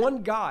 there was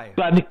one guy,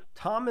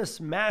 Thomas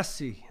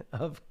Massey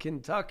of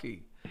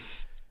Kentucky,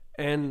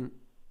 and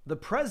the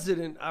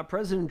president,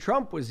 President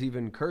Trump, was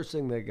even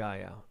cursing the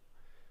guy out.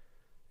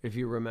 If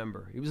you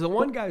remember, he was the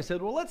one guy who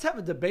said, "Well, let's have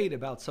a debate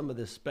about some of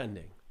this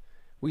spending.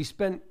 We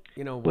spent,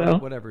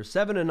 whatever,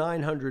 $700 to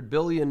 $900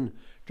 billion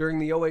during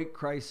the '08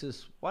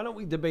 crisis. Why don't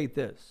we debate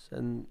this?"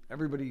 And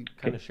everybody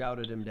kind of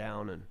shouted him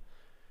down, and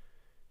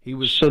he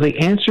was. So the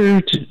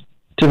answer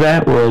to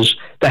that was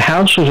the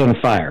house was on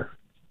fire.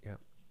 Yeah.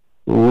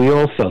 We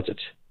all felt it.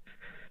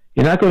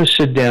 You're not going to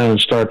sit down and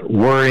start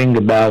worrying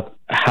about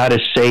how to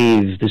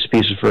save this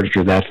piece of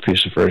furniture, that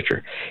piece of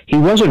furniture. He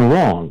wasn't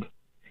wrong.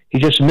 He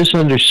just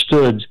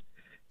misunderstood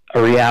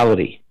a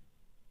reality.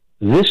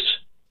 This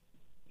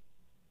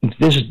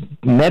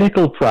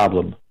medical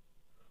problem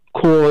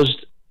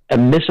caused a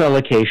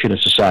misallocation of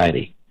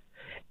society.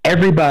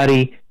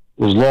 Everybody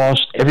was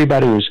lost.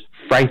 Everybody was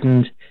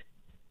frightened.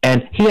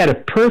 And he had a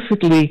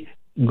perfectly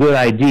good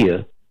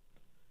idea.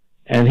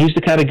 And he's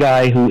the kind of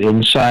guy who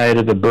inside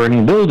of a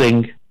burning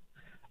building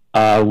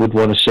would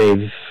want to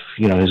save,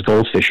 his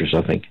goldfish or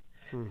something.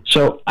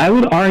 So I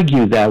would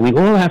argue that we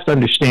all have to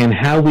understand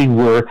how we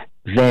were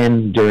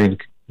then during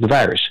the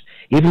virus.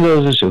 Even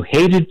those who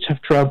hated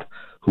Trump,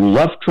 who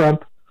loved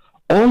Trump,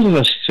 all of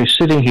us are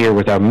sitting here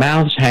with our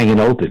mouths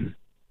hanging open,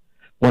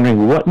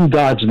 wondering what in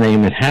God's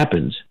name had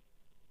happened,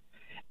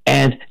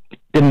 and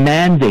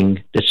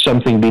demanding that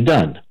something be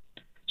done.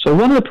 So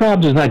one of the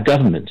problems is not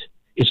government.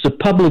 It's the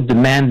public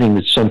demanding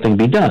that something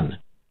be done,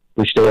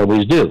 which they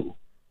always do.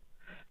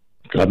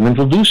 Government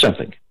will do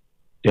something.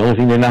 The only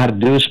thing they know how to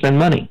do is spend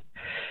money.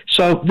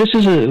 So this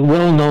is a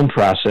well-known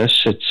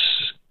process.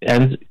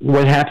 And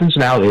what happens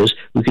now is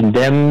we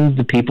condemn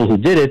the people who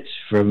did it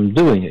for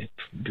doing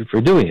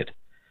it.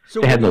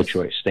 So they had no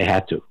choice. They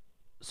had to.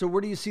 So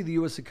where do you see the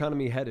U.S.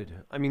 economy headed?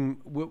 I mean,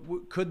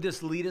 could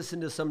this lead us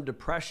into some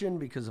depression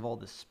because of all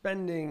the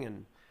spending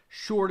and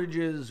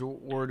shortages,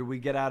 or do we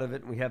get out of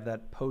it and we have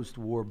that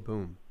post-war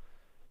boom?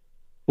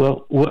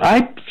 Well, what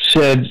I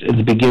said at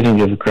the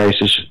beginning of the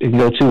crisis, it can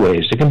go two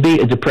ways. It can be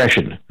a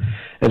depression.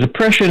 A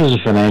depression is a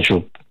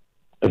financial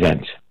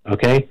event,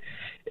 okay?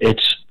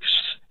 It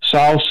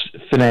solves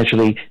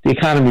financially. The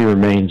economy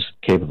remains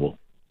capable.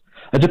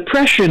 A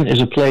depression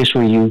is a place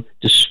where you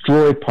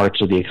destroy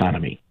parts of the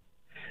economy.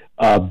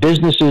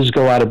 Businesses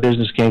go out of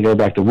business, can't go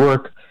back to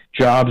work.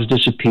 Jobs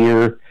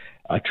disappear.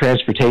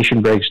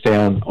 Transportation breaks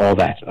down, all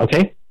that,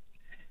 okay?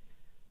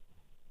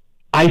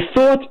 I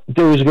thought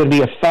there was going to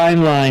be a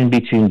fine line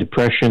between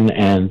depression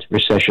and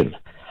recession.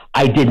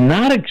 I did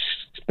not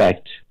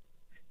expect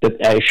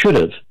that I should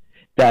have,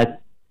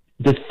 that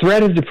the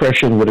threat of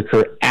depression would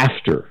occur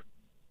after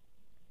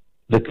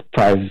the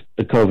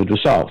COVID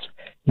was solved.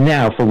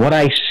 Now, from what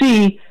I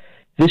see,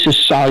 this is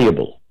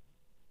soluble.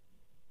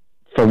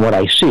 From what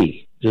I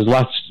see, there's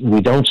lots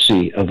we don't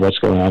see of what's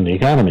going on in the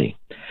economy.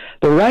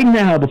 But right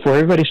now, before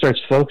everybody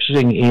starts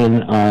focusing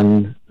in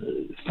on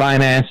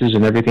finances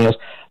and everything else,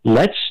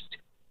 let's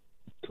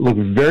look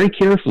very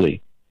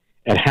carefully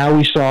at how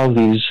we solve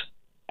these,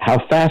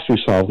 how fast we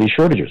solve these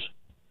shortages.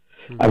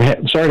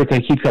 I'm sorry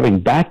to keep coming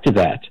back to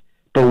that,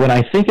 but when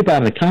I think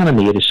about an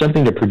economy, it is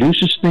something that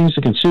produces things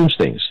and consumes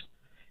things.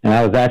 And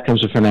out of that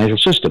comes a financial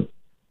system.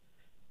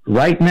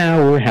 Right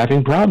now, we're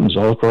having problems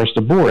all across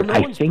the board.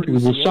 Well, no I think we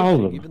will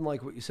solve them. Even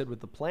like what you said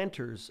with the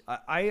planters.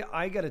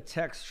 I got a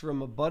text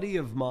from a buddy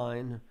of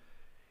mine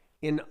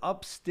in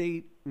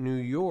upstate New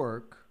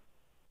York,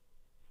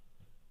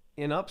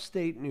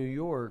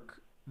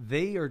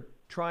 they are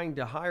trying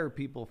to hire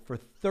people for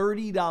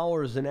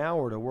 $30 an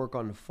hour to work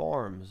on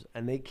farms,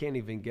 and they can't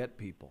even get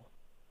people.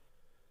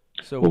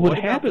 So well, what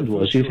happened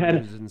was you've had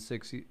in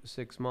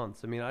 6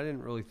 months. I mean, I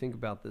didn't really think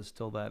about this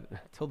till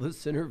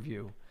this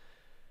interview.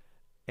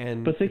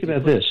 But think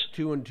about this: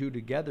 2 and 2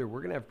 together,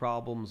 we're going to have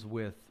problems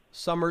with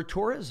summer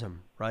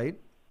tourism, right?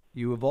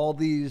 You have all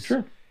these.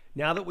 Sure.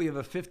 Now that we have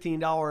a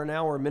 $15 an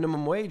hour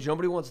minimum wage,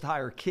 nobody wants to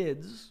hire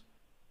kids,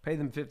 pay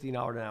them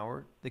 $15 an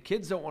hour. The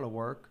kids don't want to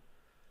work,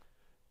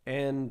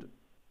 and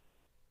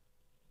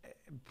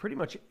pretty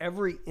much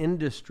every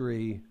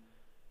industry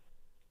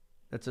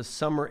that's a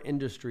summer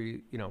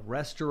industry,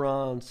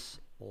 restaurants,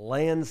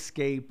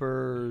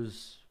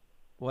 landscapers,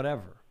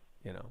 whatever,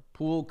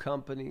 pool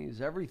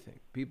companies, everything.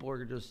 People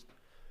are just,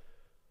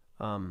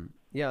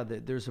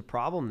 there's a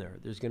problem there.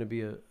 There's going to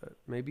be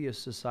maybe a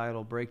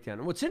societal breakdown.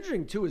 And what's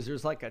interesting too is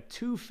there's like a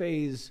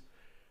two-phase.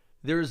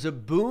 There's a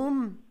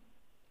boom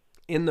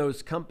in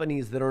those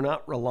companies that are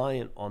not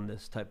reliant on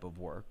this type of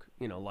work,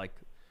 like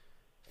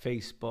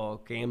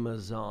Facebook,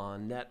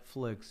 Amazon,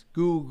 Netflix,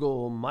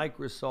 Google,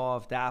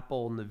 Microsoft,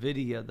 Apple,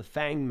 NVIDIA, the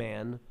Fang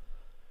Man.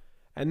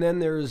 And then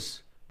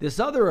there's this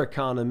other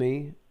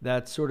economy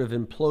that's sort of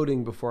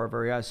imploding before our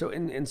very eyes. So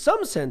in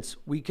some sense,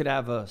 we could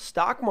have a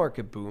stock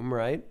market boom,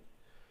 right?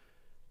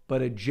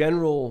 But a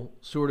general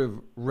sort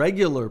of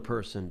regular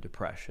person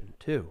depression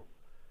too.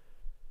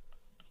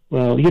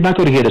 Well, you're not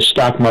going to get a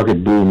stock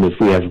market boom if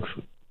we have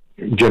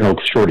general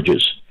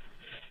shortages,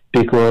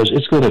 because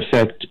it's going to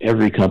affect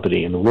every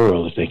company in the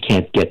world if they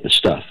can't get the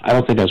stuff. I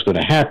don't think that's going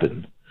to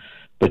happen,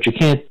 but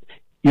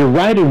you're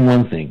right in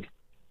one thing.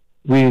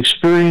 We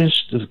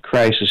experienced the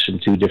crisis in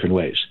two different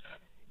ways.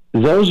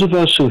 Those of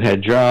us who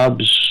had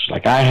jobs,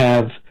 like I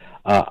have,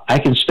 I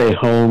can stay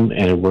home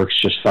and it works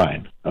just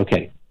fine.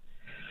 Okay.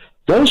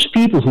 Those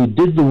people who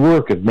did the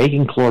work of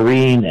making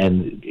chlorine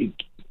and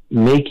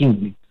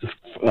making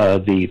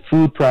the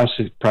food products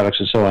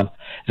and so on,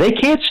 they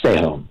can't stay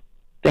home.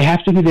 They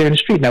have to be there in the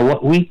street. Now,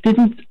 what we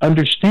didn't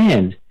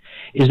understand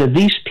is that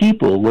these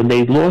people, when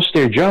they lost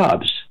their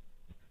jobs,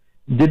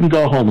 didn't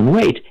go home and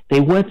wait.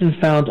 They went and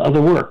found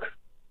other work.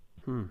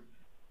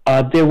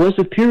 There was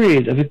a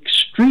period of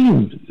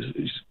extreme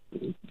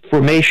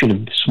formation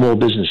of small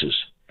businesses.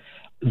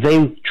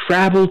 They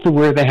traveled to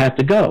where they had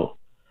to go.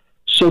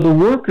 So the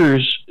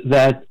workers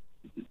that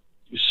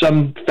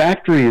some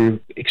factory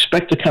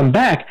expect to come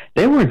back,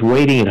 they weren't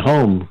waiting at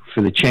home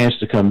for the chance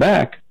to come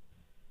back.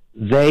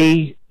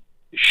 They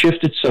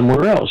shifted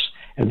somewhere else.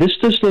 And this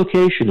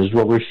dislocation is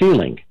what we're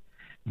feeling.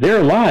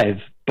 They're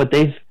alive, but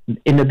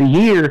in a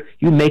year,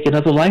 you make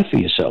another life for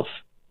yourself.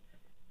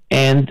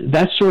 And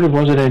that sort of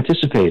wasn't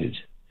anticipated.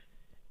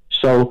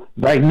 So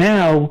right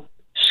now,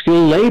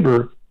 skilled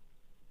labor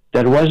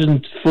that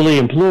wasn't fully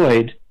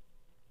employed,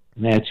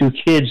 and they had 2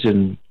 kids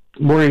and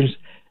more,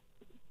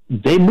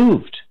 they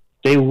moved.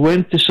 They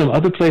went to some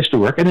other place to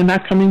work, and they're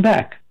not coming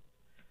back.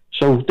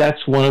 So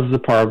that's one of the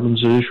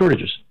problems of the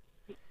shortages.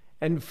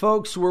 And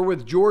folks, we're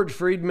with George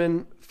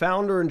Friedman,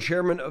 founder and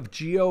chairman of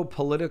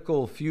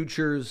Geopolitical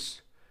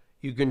Futures.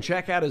 You can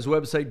check out his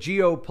website,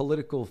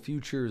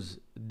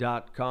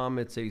 geopoliticalfutures.com.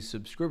 It's a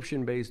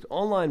subscription-based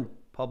online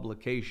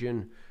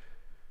publication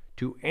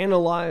to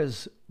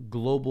analyze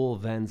global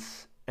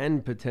events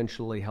and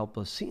potentially help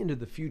us see into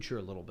the future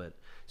a little bit.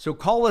 So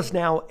call us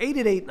now,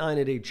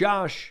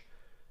 888-988-JOSH,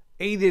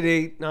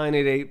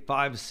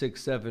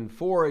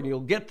 888-988-5674, and you'll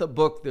get the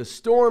book, The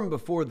Storm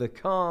Before the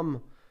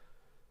Calm,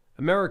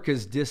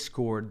 America's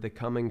Discord, the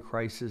Coming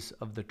Crisis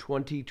of the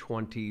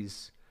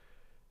 2020s,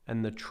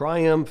 and the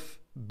Triumph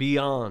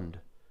Beyond.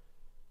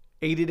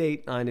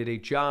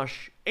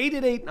 888-988-JOSH,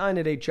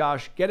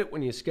 888-988-JOSH. Get it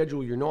when you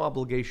schedule your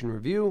no-obligation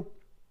review,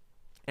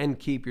 and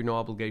keep your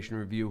no-obligation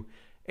review.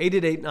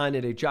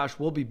 888-988-JOSH.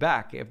 We'll be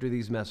back after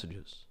these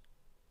messages.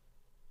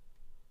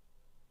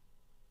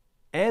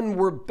 And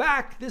we're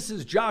back. This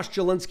is Josh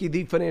Jelinski,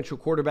 the financial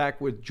quarterback,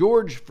 with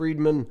George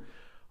Friedman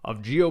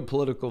of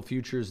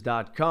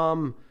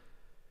geopoliticalfutures.com.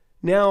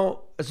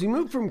 Now, as we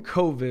move from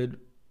COVID,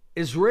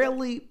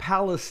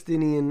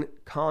 Israeli-Palestinian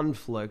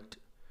conflict,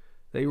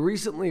 they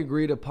recently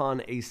agreed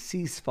upon a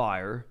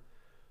ceasefire.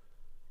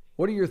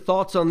 What are your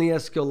thoughts on the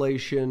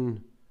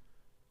escalation?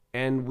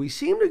 And we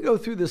seem to go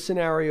through the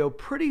scenario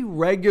pretty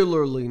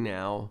regularly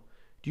now.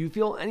 Do you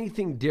feel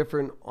anything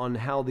different on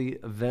how the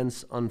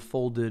events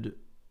unfolded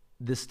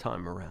this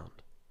time around?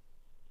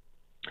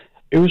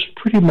 It was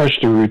pretty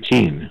much the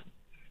routine.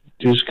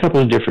 There's a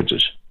couple of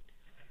differences.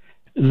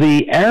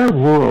 The Arab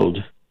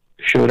world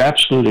showed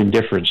absolute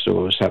indifference to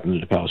what was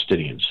happening to the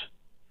Palestinians.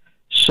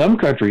 Some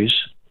countries,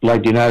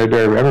 like the United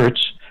Arab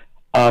Emirates,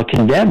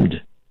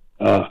 condemned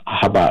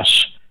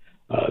Hamas.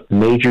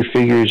 Major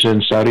figures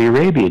in Saudi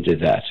Arabia did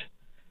that.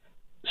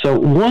 So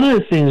one of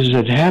the things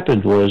that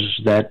happened was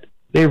that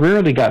they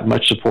rarely got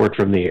much support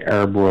from the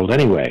Arab world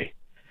anyway.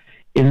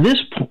 In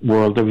this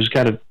world,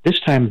 this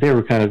time they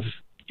were kind of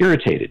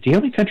irritated. The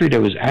only country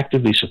that was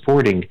actively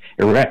supporting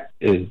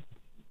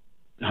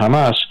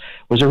Hamas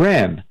was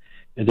Iran.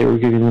 They were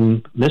giving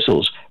them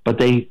missiles, but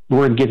they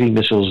weren't giving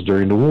missiles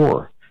during the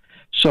war.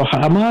 So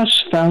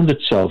Hamas found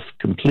itself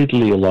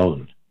completely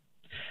alone.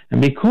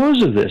 And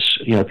because of this,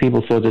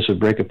 people thought this would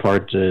break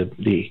apart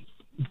the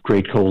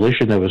Great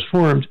Coalition that was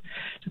formed.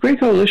 The Great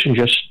Coalition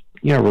just,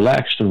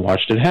 relaxed and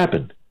watched it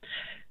happen.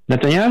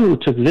 Netanyahu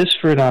took this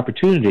for an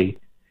opportunity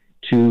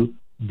to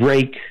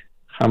break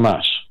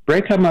Hamas.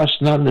 Break Hamas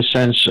not in the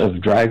sense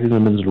of dragging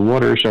them into the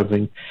water or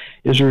something.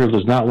 Israel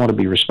does not want to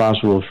be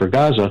responsible for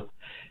Gaza,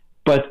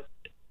 but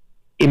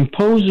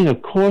imposing a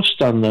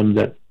cost on them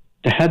that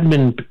hadn't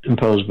been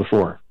imposed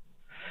before.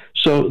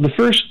 So the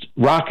first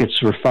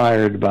rockets were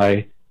fired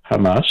by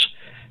Hamas.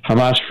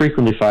 Hamas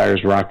frequently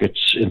fires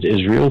rockets into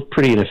Israel,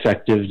 pretty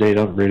ineffective. They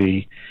don't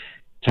really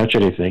touch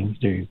anything.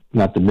 They're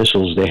not the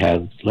missiles they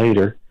had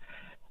later.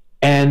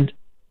 And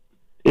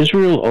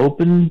Israel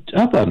opened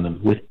up on them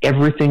with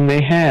everything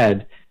they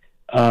had,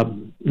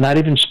 not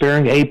even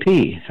sparing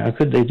AP. How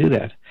could they do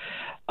that?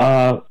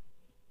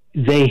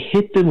 They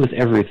hit them with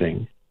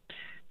everything.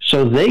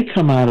 So they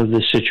come out of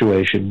this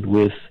situation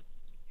with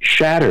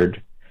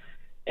shattered.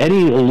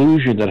 Any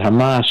illusion that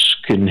Hamas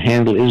can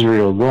handle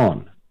Israel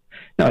gone.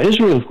 Now,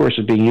 Israel, of course,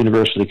 is being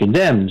universally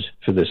condemned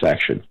for this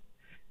action.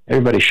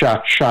 Everybody's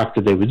shocked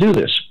that they would do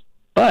this.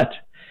 But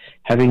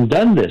having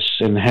done this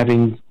and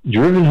having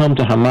driven home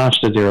to Hamas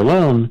that they're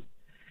alone,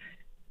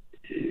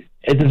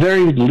 at the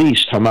very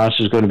least, Hamas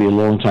is going to be a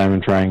long time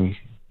in trying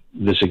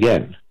this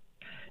again.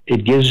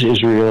 It gives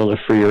Israel a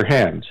freer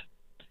hand.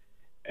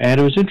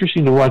 And it was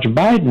interesting to watch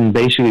Biden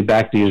basically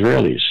back the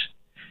Israelis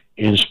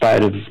in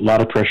spite of a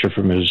lot of pressure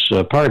from his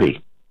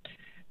party.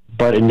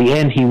 But in the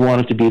end, he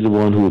wanted to be the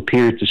one who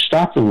appeared to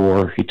stop the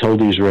war. He told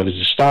the Israelis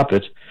to stop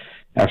it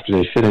after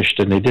they finished,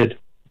 and they did.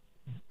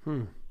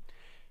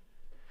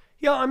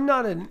 Yeah, I'm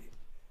not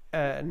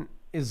an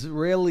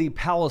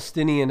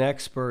Israeli-Palestinian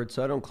expert,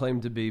 so I don't claim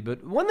to be.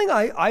 But one thing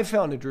I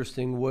found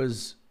interesting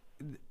was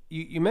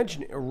you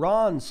mentioned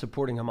Iran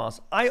supporting Hamas.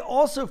 I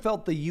also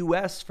felt the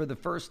U.S. for the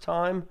first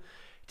time.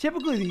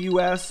 Typically, the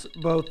U.S.,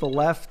 both the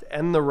left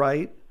and the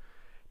right,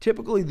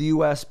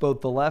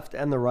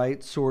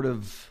 sort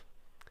of,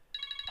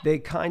 they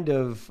kind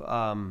of,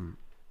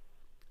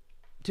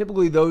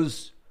 typically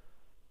those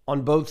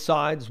on both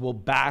sides will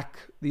back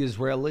the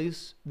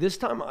Israelis. This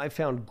time I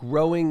found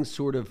growing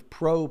sort of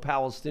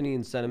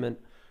pro-Palestinian sentiment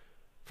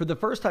for the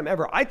first time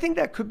ever. I think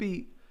that could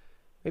be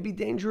maybe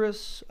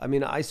dangerous. I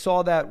mean, I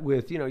saw that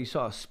with, you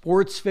saw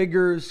sports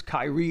figures.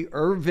 Kyrie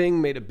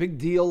Irving made a big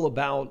deal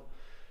about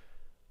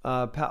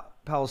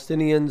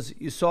Palestinians.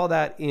 You saw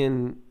that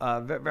in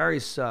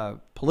various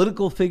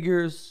political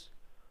figures.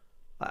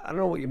 I don't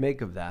know what you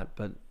make of that,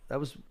 but that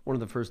was one of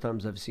the first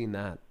times I've seen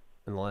that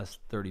in the last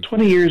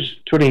 20 years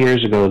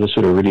ago, this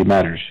would have really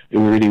mattered. It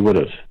really would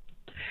have.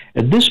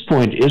 At this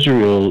point,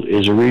 Israel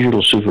is a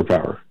regional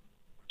superpower,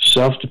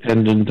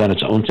 self-dependent on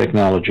its own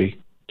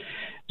technology.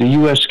 The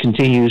U.S.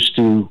 continues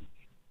to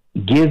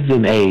give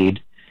them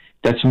aid.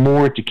 That's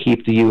more to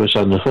keep the U.S.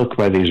 on the hook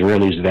by the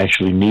Israelis than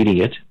actually needing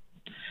it.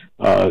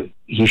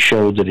 He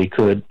showed that he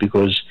could,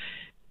 because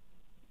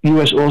the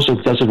U.S. also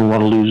doesn't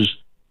want to lose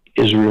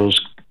Israel's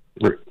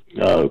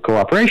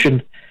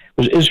cooperation,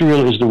 because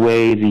Israel is the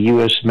way the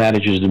U.S.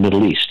 manages the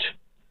Middle East.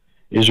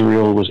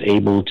 Israel was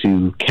able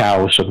to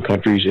cow some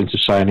countries into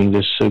signing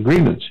this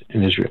agreement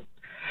in Israel.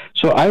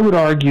 So I would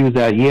argue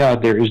that, yeah,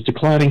 there is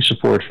declining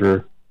support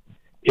for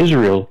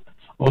Israel,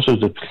 also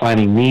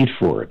declining need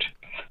for it.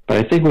 But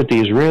I think what the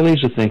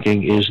Israelis are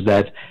thinking is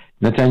that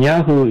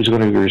Netanyahu is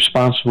going to be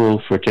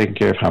responsible for taking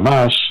care of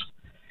Hamas.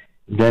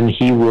 Then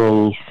he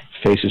will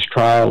face his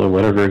trial, or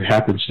whatever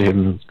happens to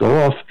him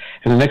go off,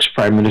 and the next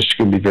prime minister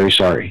can be very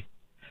sorry.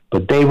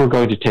 But they were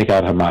going to take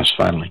out Hamas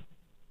finally,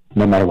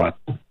 no matter what.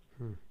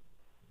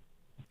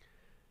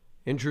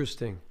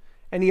 Interesting.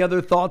 Any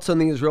other thoughts on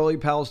the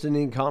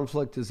Israeli-Palestinian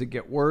conflict? Does it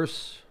get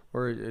worse,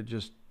 or it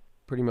just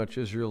pretty much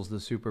Israel's the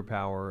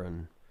superpower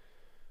and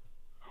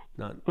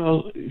not?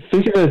 Well,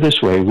 think of it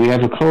this way. We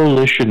have a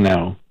coalition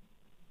now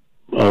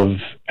of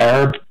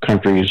Arab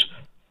countries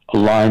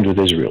aligned with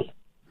Israel,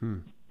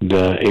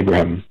 the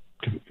Abraham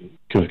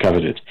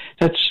covenant.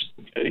 That's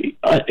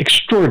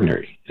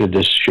extraordinary that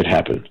this should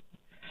happen.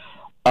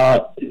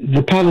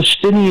 The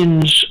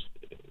Palestinians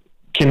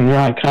can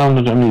count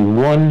on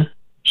only one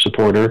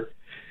supporter,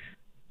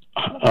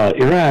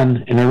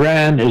 Iran, and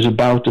Iran is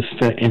about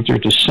to enter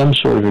into some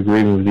sort of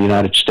agreement with the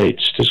United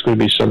States. There's going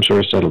to be some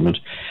sort of settlement,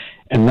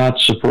 and not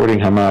supporting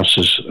Hamas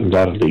is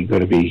undoubtedly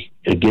going to be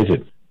a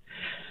given.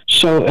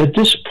 So at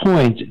this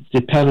point,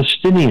 the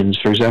Palestinians,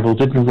 for example,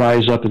 didn't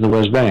rise up in the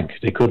West Bank.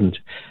 They couldn't.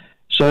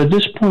 So at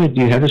this point,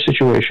 you have a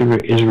situation where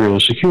Israel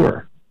is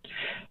secure.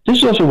 This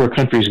is also where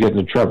countries get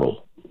into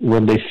trouble.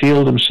 When they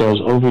feel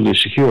themselves overly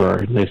secure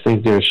and they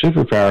think they're a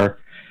superpower,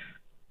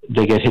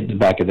 they get hit in the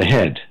back of the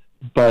head.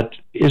 But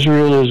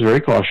Israel is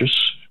very cautious,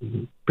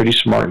 pretty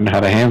smart in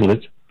how to handle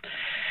it.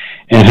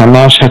 And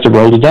Hamas had to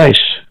roll the dice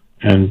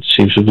and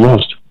seems to have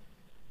lost.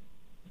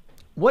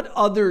 What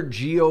other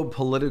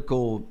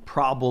geopolitical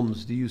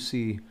problems do you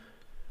see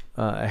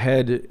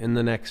ahead in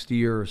the next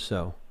year or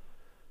so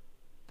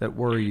that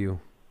worry you?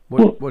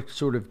 What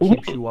sort of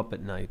keeps you up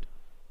at night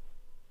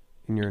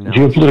in your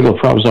analysis? Geopolitical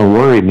problems don't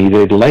worry me;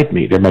 they delight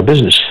me. They're my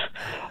business.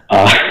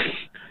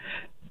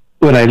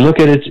 When I look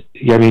at it,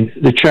 I mean,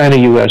 the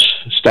China-U.S.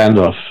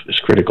 standoff is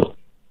critical.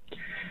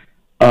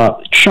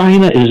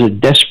 China is a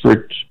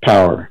desperate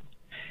power.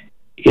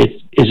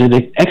 It is an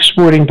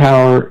exporting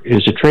power, it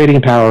is a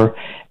trading power,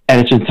 and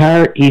its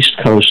entire East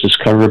Coast is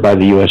covered by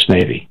the U.S.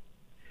 Navy.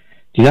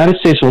 The United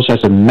States also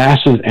has a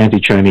massive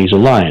anti-Chinese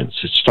alliance.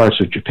 It starts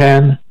with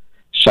Japan,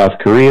 South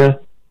Korea,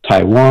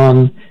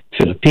 Taiwan,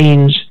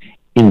 Philippines,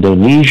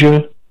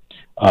 Indonesia,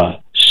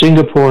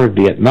 Singapore,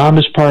 Vietnam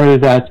is part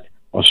of that,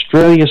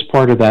 Australia is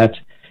part of that.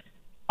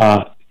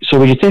 So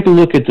when you take a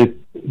look at the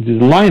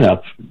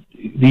lineup,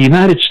 the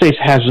United States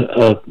has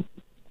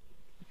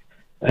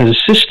a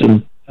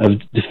system of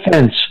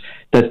defense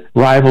that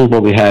rivals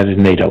what we had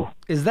in NATO.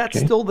 Is that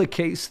still the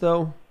case,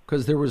 though?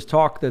 Because there was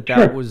talk that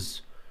Sure.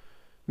 was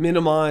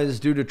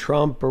minimized due to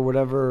Trump or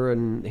whatever,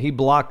 and he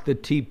blocked the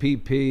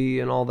TPP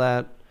and all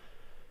that.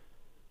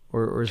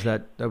 Or is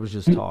that was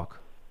just talk?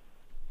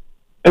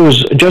 It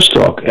was just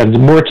talk. And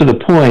more to the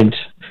point,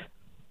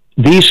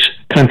 these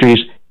countries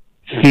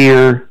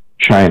fear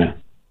China.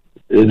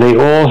 They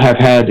all have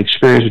had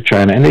experience with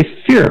China, and they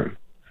fear him.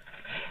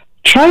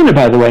 China,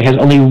 by the way, has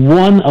only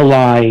one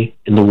ally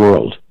in the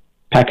world,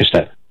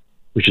 Pakistan,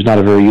 which is not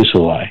a very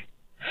useful ally.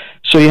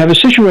 So you have a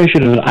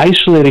situation of an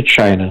isolated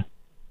China,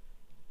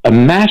 a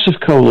massive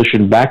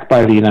coalition backed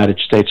by the United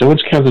States. I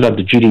once counted up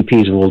the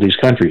GDPs of all these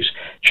countries.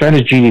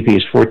 China's GDP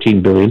is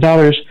 $14 billion.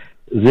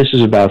 This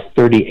is about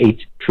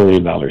 $38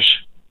 trillion.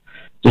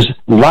 There's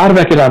a lot of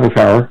economic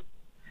power.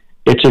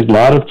 It's a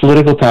lot of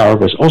political power,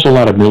 but it's also a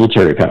lot of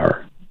military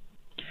power.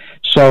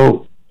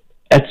 So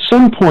at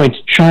some point,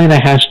 China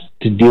has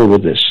to deal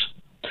with this.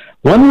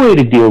 One way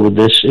to deal with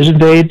this is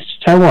invade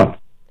Taiwan.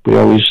 We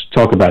always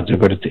talk about they're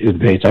going to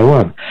invade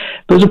Taiwan.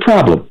 There's a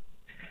problem.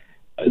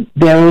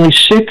 There are only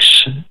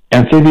 6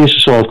 amphibious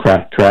assault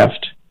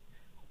craft.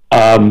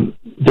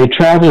 They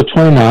travel at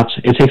 20 knots.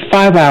 It takes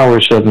 5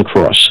 hours for them to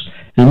cross.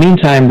 In the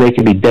meantime, they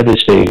can be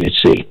devastating at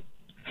sea.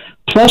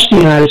 Plus, the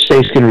United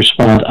States can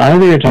respond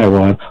either in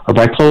Taiwan or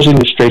by closing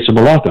the Straits of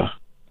Malacca,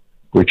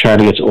 where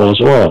China gets all its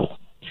oil.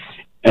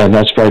 And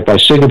that's right by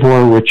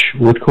Singapore, which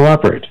would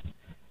cooperate.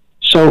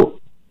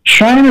 So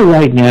China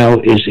right now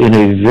is in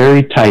a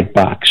very tight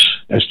box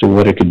as to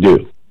what it can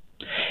do.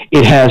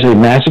 It has a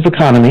massive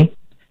economy,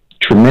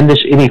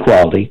 tremendous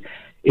inequality.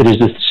 It is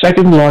the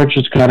second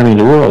largest economy in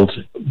the world,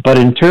 but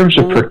in terms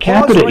of per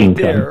capita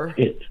income...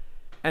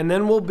 And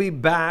then we'll be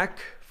back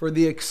for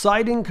the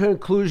exciting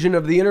conclusion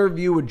of the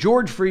interview with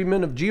George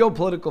Friedman of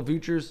Geopolitical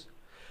Futures.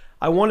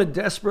 I want to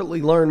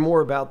desperately learn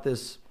more about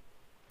this,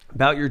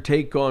 about your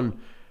take on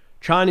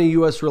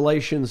China-U.S.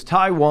 relations,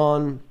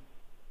 Taiwan,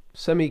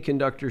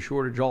 semiconductor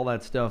shortage, all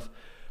that stuff.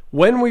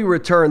 When we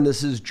return,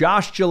 this is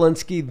Josh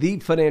Jelinski, the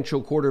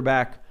financial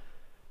quarterback.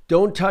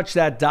 Don't touch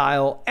that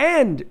dial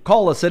and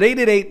call us at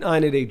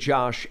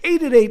 888-988-JOSH,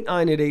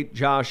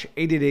 888-988-JOSH,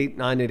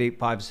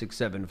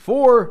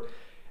 888-988-5674.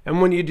 And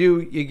when you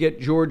do, you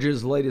get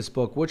George's latest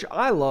book, which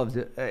I loved.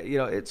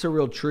 It's a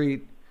real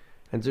treat.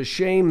 And it's a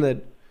shame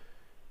that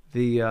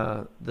the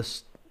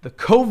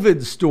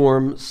COVID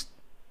storm,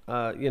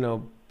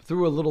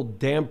 threw a little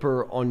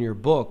damper on your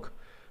book.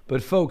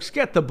 But folks,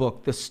 get the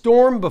book, The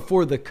Storm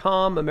Before the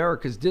Calm,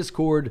 America's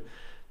Discord,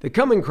 The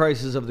Coming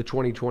Crisis of the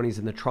 2020s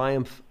and the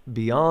Triumph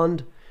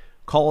Beyond.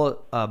 Call it,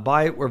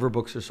 buy it wherever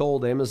books are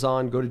sold,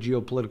 Amazon, go to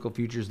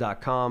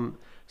geopoliticalfutures.com.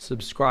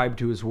 Subscribe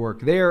to his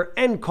work there,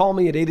 and call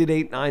me at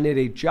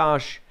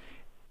 888-988-JOSH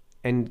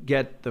and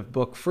get the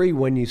book free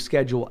when you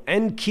schedule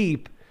and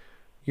keep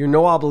your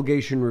no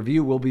obligation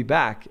review. We'll be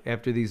back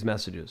after these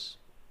messages.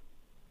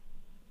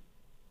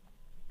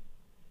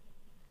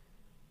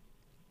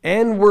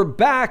 And we're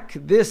back.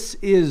 This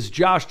is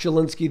Josh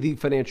Jelinski, the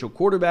financial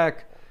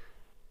quarterback,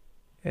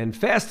 and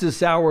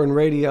fastest hour in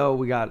radio.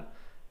 We got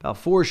about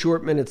 4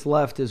 short minutes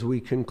left as we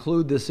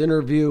conclude this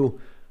interview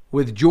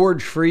with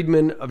George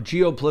Friedman of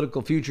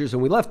Geopolitical Futures.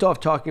 And we left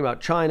off talking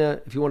about China.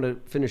 If you want to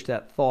finish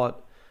that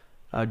thought,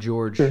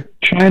 George. Sure.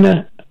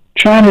 China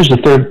is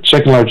the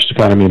second largest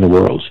economy in the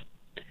world.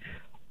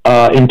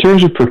 In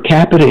terms of per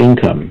capita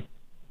income,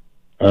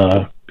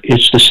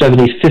 it's the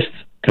 75th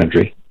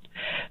country,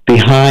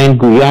 behind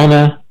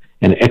Guyana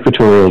and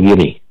Equatorial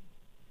Guinea.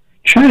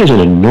 China is an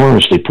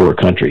enormously poor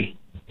country.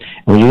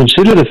 And when you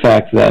consider the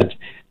fact that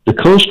the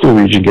coastal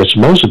region gets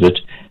most of it,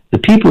 the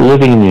people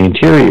living in the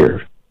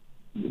interior,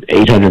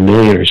 800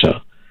 million or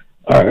so,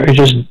 are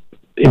just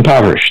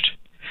impoverished.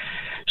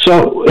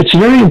 So it's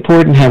very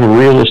important to have a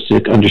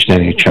realistic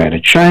understanding of China.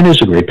 China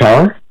is a great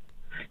power.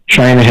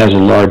 China has a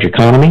large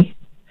economy.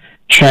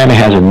 China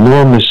has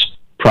enormous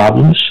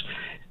problems.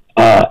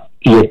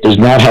 It does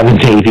not have a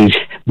navy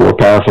more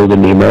powerful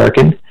than the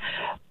American.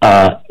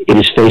 It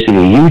is facing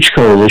a huge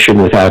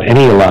coalition without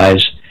any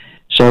allies.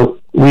 So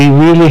we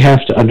really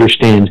have to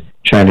understand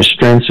China's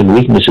strengths and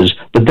weaknesses,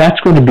 but that's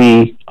going to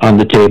be on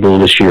the table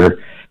this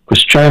year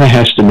because China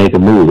has to make a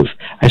move.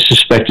 I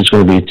suspect it's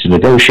going to be to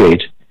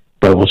negotiate,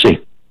 but we'll see.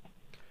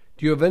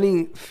 Do you have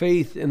any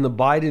faith in the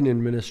Biden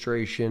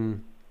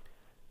administration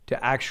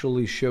to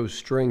actually show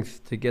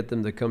strength to get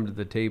them to come to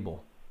the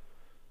table?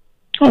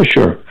 Oh,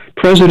 sure.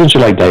 Presidents are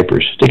like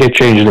diapers. They get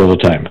changed all the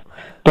time,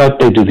 but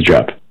they do the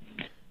job.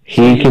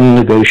 He can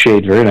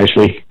negotiate very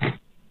nicely.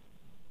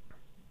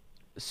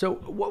 So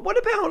what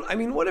about, I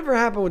mean, whatever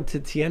happened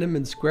to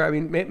Tiananmen Square? I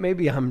mean,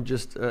 maybe I'm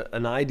just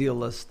an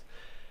idealist.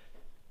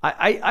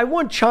 I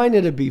want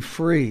China to be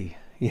free.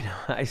 You know,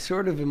 I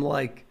sort of am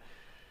like,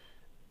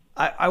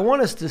 I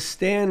want us to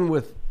stand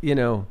with, you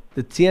know,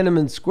 the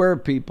Tiananmen Square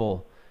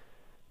people.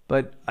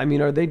 But, I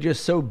mean, are they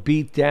just so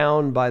beat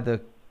down by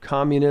the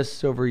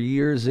communists over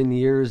years and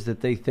years that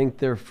they think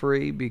they're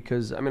free?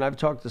 Because, I mean, I've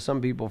talked to some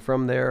people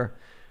from there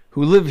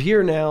who live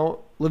here now,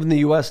 live in the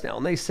U.S. now,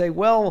 and they say,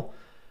 well,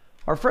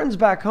 our friends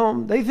back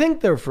home, they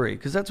think they're free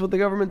because that's what the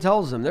government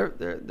tells them.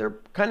 They're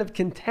kind of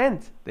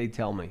content, they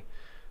tell me.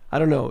 I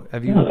don't know.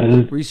 Have you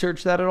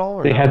researched that at all,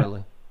 or not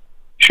really?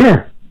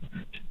 Sure.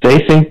 They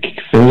think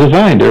things are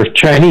fine. They're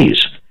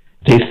Chinese.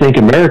 They think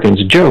Americans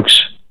are jokes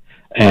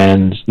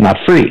and not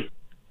free.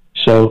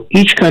 So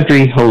each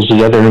country holds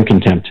the other in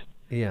contempt.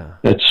 Yeah.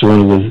 That's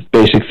one of the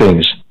basic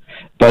things.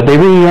 But they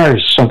really are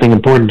something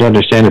important to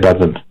understand about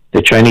them.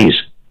 They're Chinese.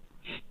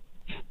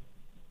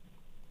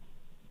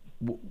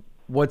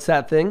 What's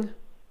that thing?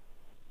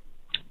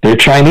 They're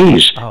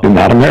Chinese. Oh. They're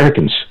not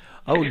Americans.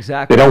 Oh,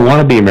 exactly. They don't want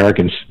to be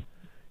Americans.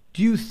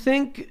 Do you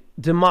think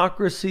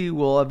democracy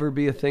will ever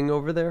be a thing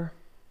over there?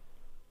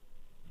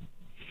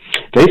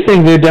 They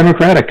think they're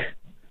democratic.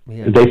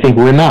 Yeah. They think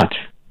we're not.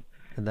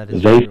 And that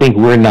is they true. Think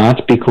we're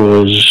not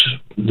because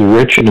the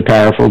rich and the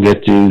powerful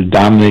get to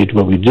dominate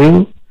what we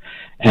do.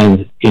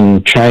 And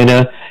in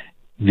China,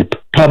 the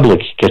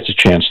public gets a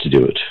chance to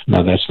do it.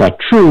 Now, that's not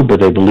true, but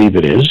they believe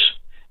it is.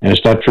 And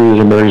it's not true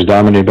that America is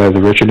dominated by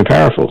the rich and the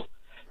powerful.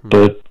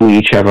 But we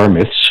each have our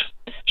myths.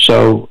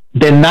 So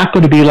they're not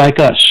going to be like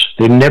us.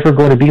 They're never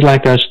going to be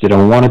like us. They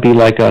don't want to be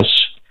like us.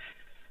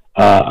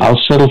 I'll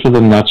settle for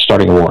them not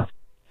starting a war.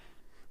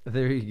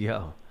 There you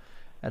go.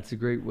 That's a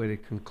great way to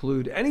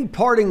conclude. Any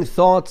parting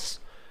thoughts,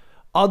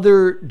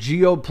 other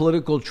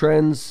geopolitical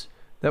trends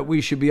that we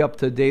should be up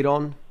to date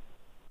on?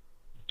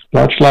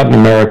 Watch Latin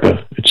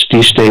America. It's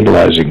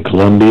destabilizing.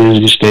 Colombia is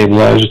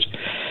destabilized.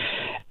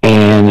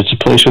 And it's a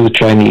place where the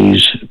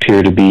Chinese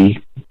appear to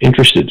be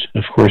interested.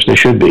 Of course, they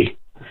should be.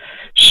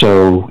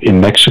 So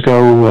in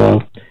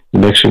Mexico, the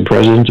Mexican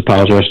president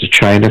apologized to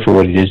China for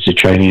what he did to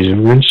Chinese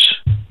immigrants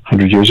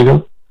 100 years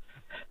ago.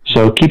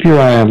 So keep your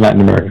eye on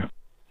Latin America.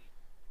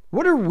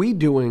 What are we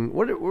doing?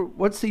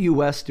 What's the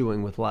U.S.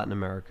 doing with Latin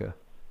America?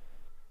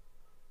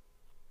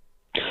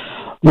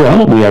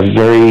 Well, we have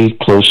very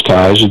close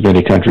ties with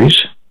many countries.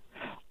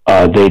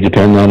 They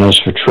depend on us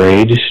for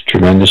trade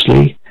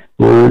tremendously.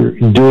 We're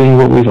doing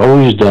what we've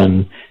always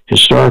done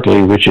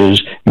historically, which is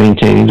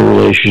maintaining the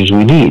relations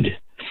we need.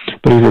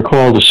 But if you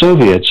recall, the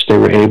Soviets, they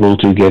were able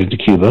to get into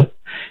Cuba.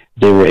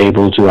 They were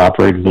able to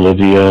operate in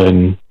Bolivia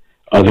and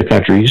other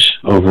countries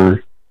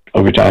over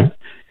time.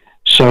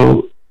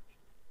 So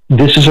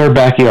this is our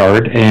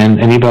backyard, and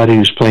anybody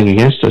who's playing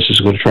against us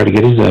is going to try to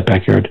get into that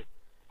backyard.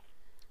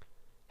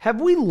 Have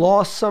we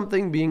lost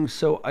something being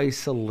so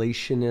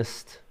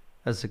isolationist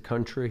as a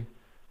country?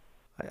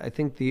 I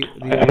think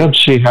I don't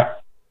see how.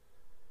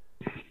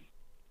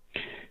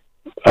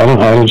 I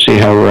don't see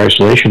how we're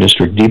isolationist.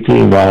 We're deeply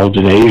involved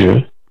in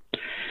Asia.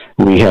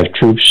 We have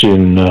troops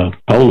in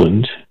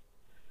Poland.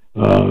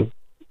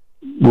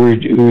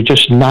 We're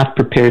just not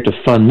prepared to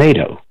fund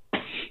NATO.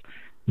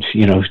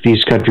 You know,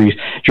 these countries.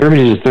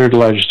 Germany is the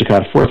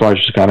fourth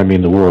largest economy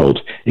in the world.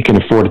 It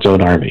can afford its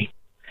own army.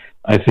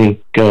 I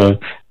think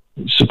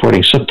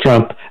supporting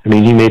Trump. I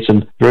mean, he made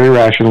some very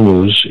rational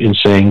moves in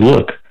saying,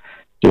 "Look,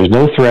 there's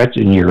no threat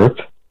in Europe,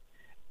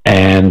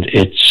 and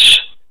it's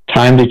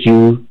time that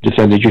you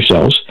defended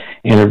yourselves."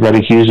 And everybody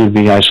accused him of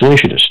being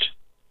isolationist.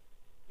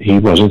 He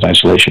wasn't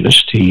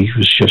isolationist. He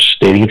was just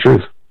stating the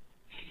truth.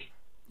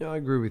 No, I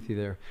agree with you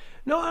there.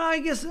 No, I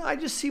guess I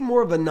just see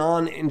more of a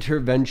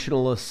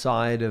non-interventionalist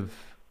side of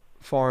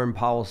foreign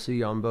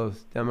policy on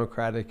both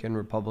Democratic and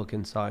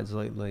Republican sides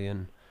lately,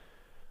 and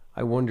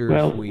I wonder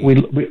if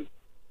we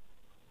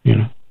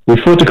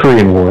fought the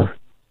Korean War,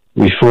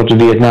 we fought the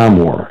Vietnam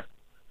War,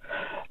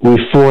 we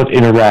fought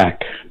in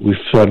Iraq, we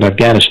fought in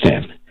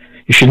Afghanistan.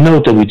 You should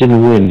note that we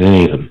didn't win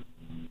any of them.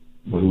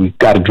 We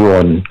got a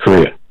draw in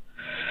Korea.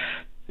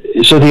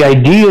 So the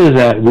idea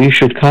that we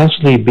should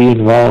constantly be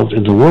involved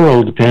in the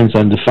world depends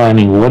on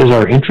defining what is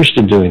our interest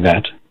in doing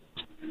that,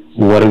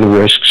 what are the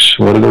risks,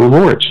 what are the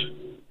rewards.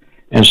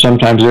 And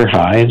sometimes they're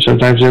high and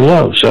sometimes they're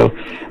low. So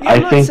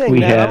I think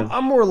we have...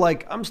 I'm more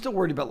like, I'm still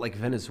worried about like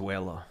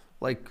Venezuela.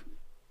 Like,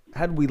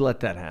 how did we let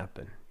that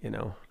happen? You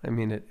know, I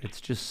mean,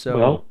 it's just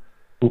so...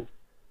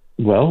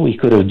 Well, we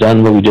could have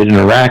done what we did in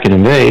Iraq and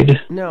invade.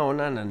 No,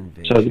 not an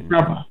invasion. So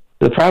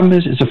the problem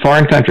is it's a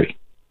foreign country.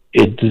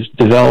 It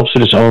develops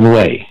in its own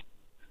way.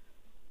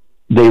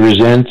 They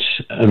resent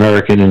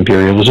American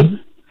imperialism.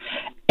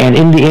 And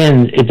in the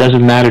end, it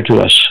doesn't matter to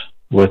us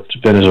what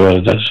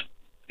Venezuela does.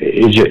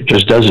 It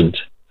just doesn't.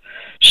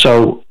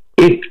 So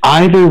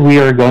Either we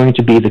are going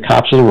to be the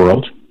cops of the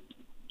world,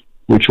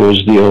 which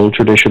was the old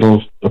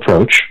traditional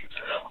approach,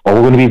 or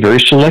we're going to be very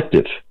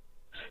selective.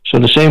 So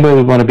in the same way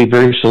we want to be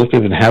very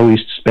selective in how we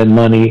spend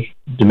money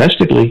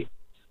domestically,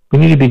 we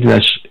need to be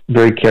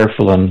very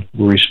careful on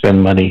where we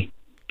spend money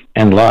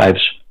and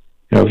lives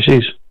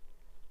overseas.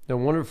 No,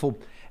 wonderful.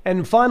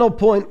 And final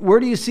point, where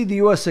do you see the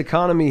U.S.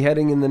 economy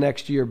heading in the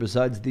next year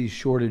besides these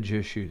shortage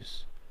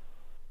issues?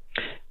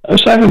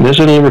 Aside from this,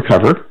 it'll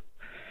recover,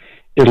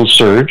 it'll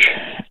surge,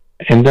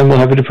 and then we'll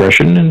have a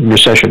depression and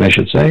recession, I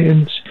should say,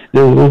 and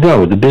we'll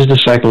go. The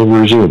business cycle will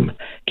resume,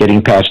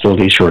 getting past all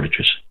these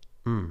shortages.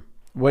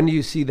 When do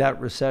you see that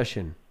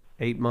recession?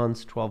 8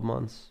 months, 12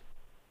 months?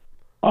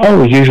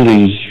 Oh,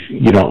 usually,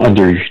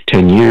 under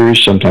 10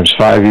 years, sometimes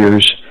 5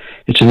 years.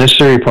 It's a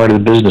necessary part of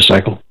the business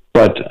cycle.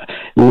 But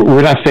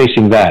we're not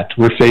facing that.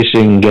 We're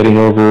facing getting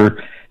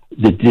over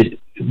the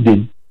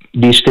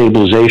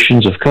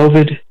destabilizations of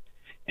COVID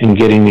and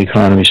getting the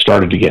economy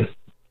started again.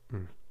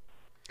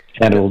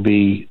 And it will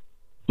be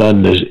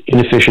done as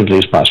inefficiently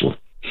as possible.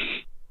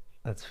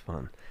 That's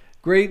fun.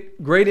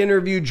 Great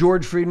interview,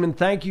 George Friedman.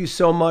 Thank you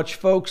so much,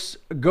 folks.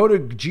 Go to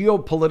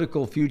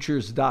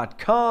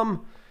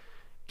geopoliticalfutures.com.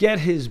 Get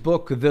his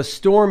book, The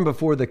Storm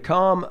Before the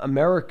Calm,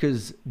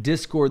 America's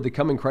Discord, The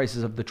Coming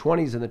Crisis of the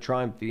 20s and the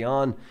Triumph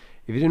Beyond.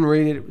 If you didn't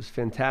read it, it was a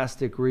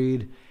fantastic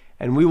read.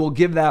 And we will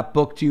give that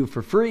book to you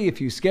for free if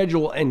you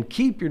schedule and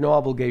keep your no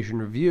obligation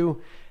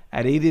review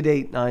at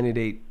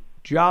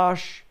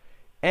 888-988-JOSH.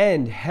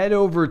 And head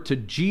over to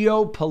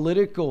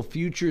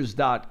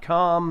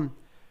geopoliticalfutures.com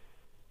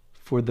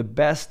for the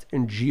best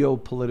in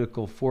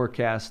geopolitical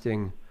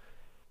forecasting.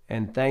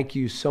 And thank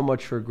you so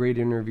much for a great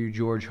interview,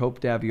 George. Hope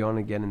to have you on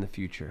again in the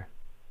future.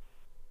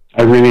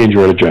 I really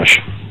enjoyed it, Josh.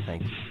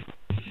 Thank you.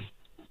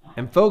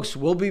 And folks,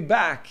 we'll be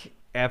back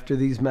after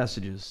these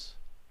messages.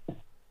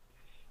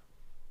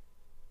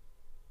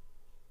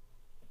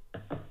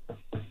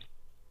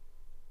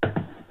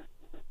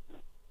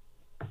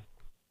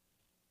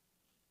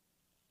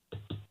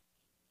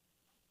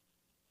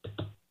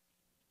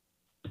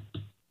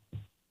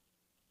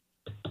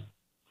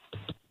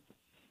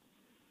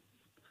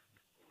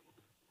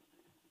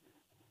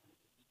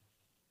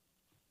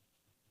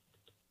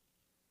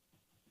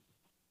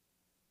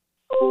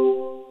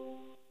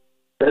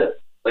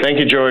 Thank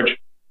you, George.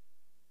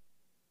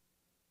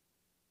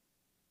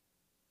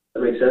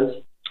 That makes sense?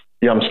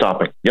 Yeah, I'm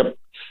stopping. Yep.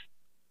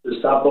 Just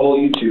stop the whole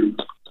YouTube.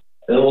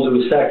 And then we'll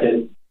do a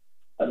second.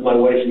 My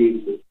wife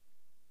needs to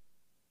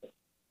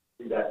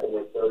be back at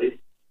 1:30.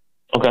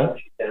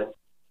 Okay. She can.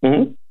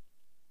 Mm-hmm.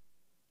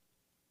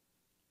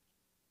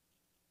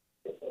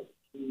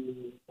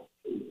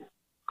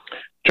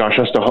 Josh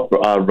has to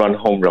run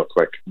home real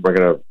quick. We're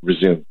going to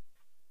resume.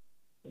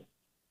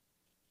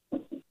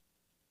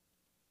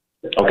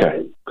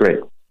 Okay, great.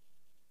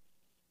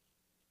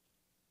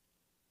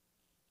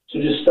 So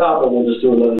just stop and we'll just do another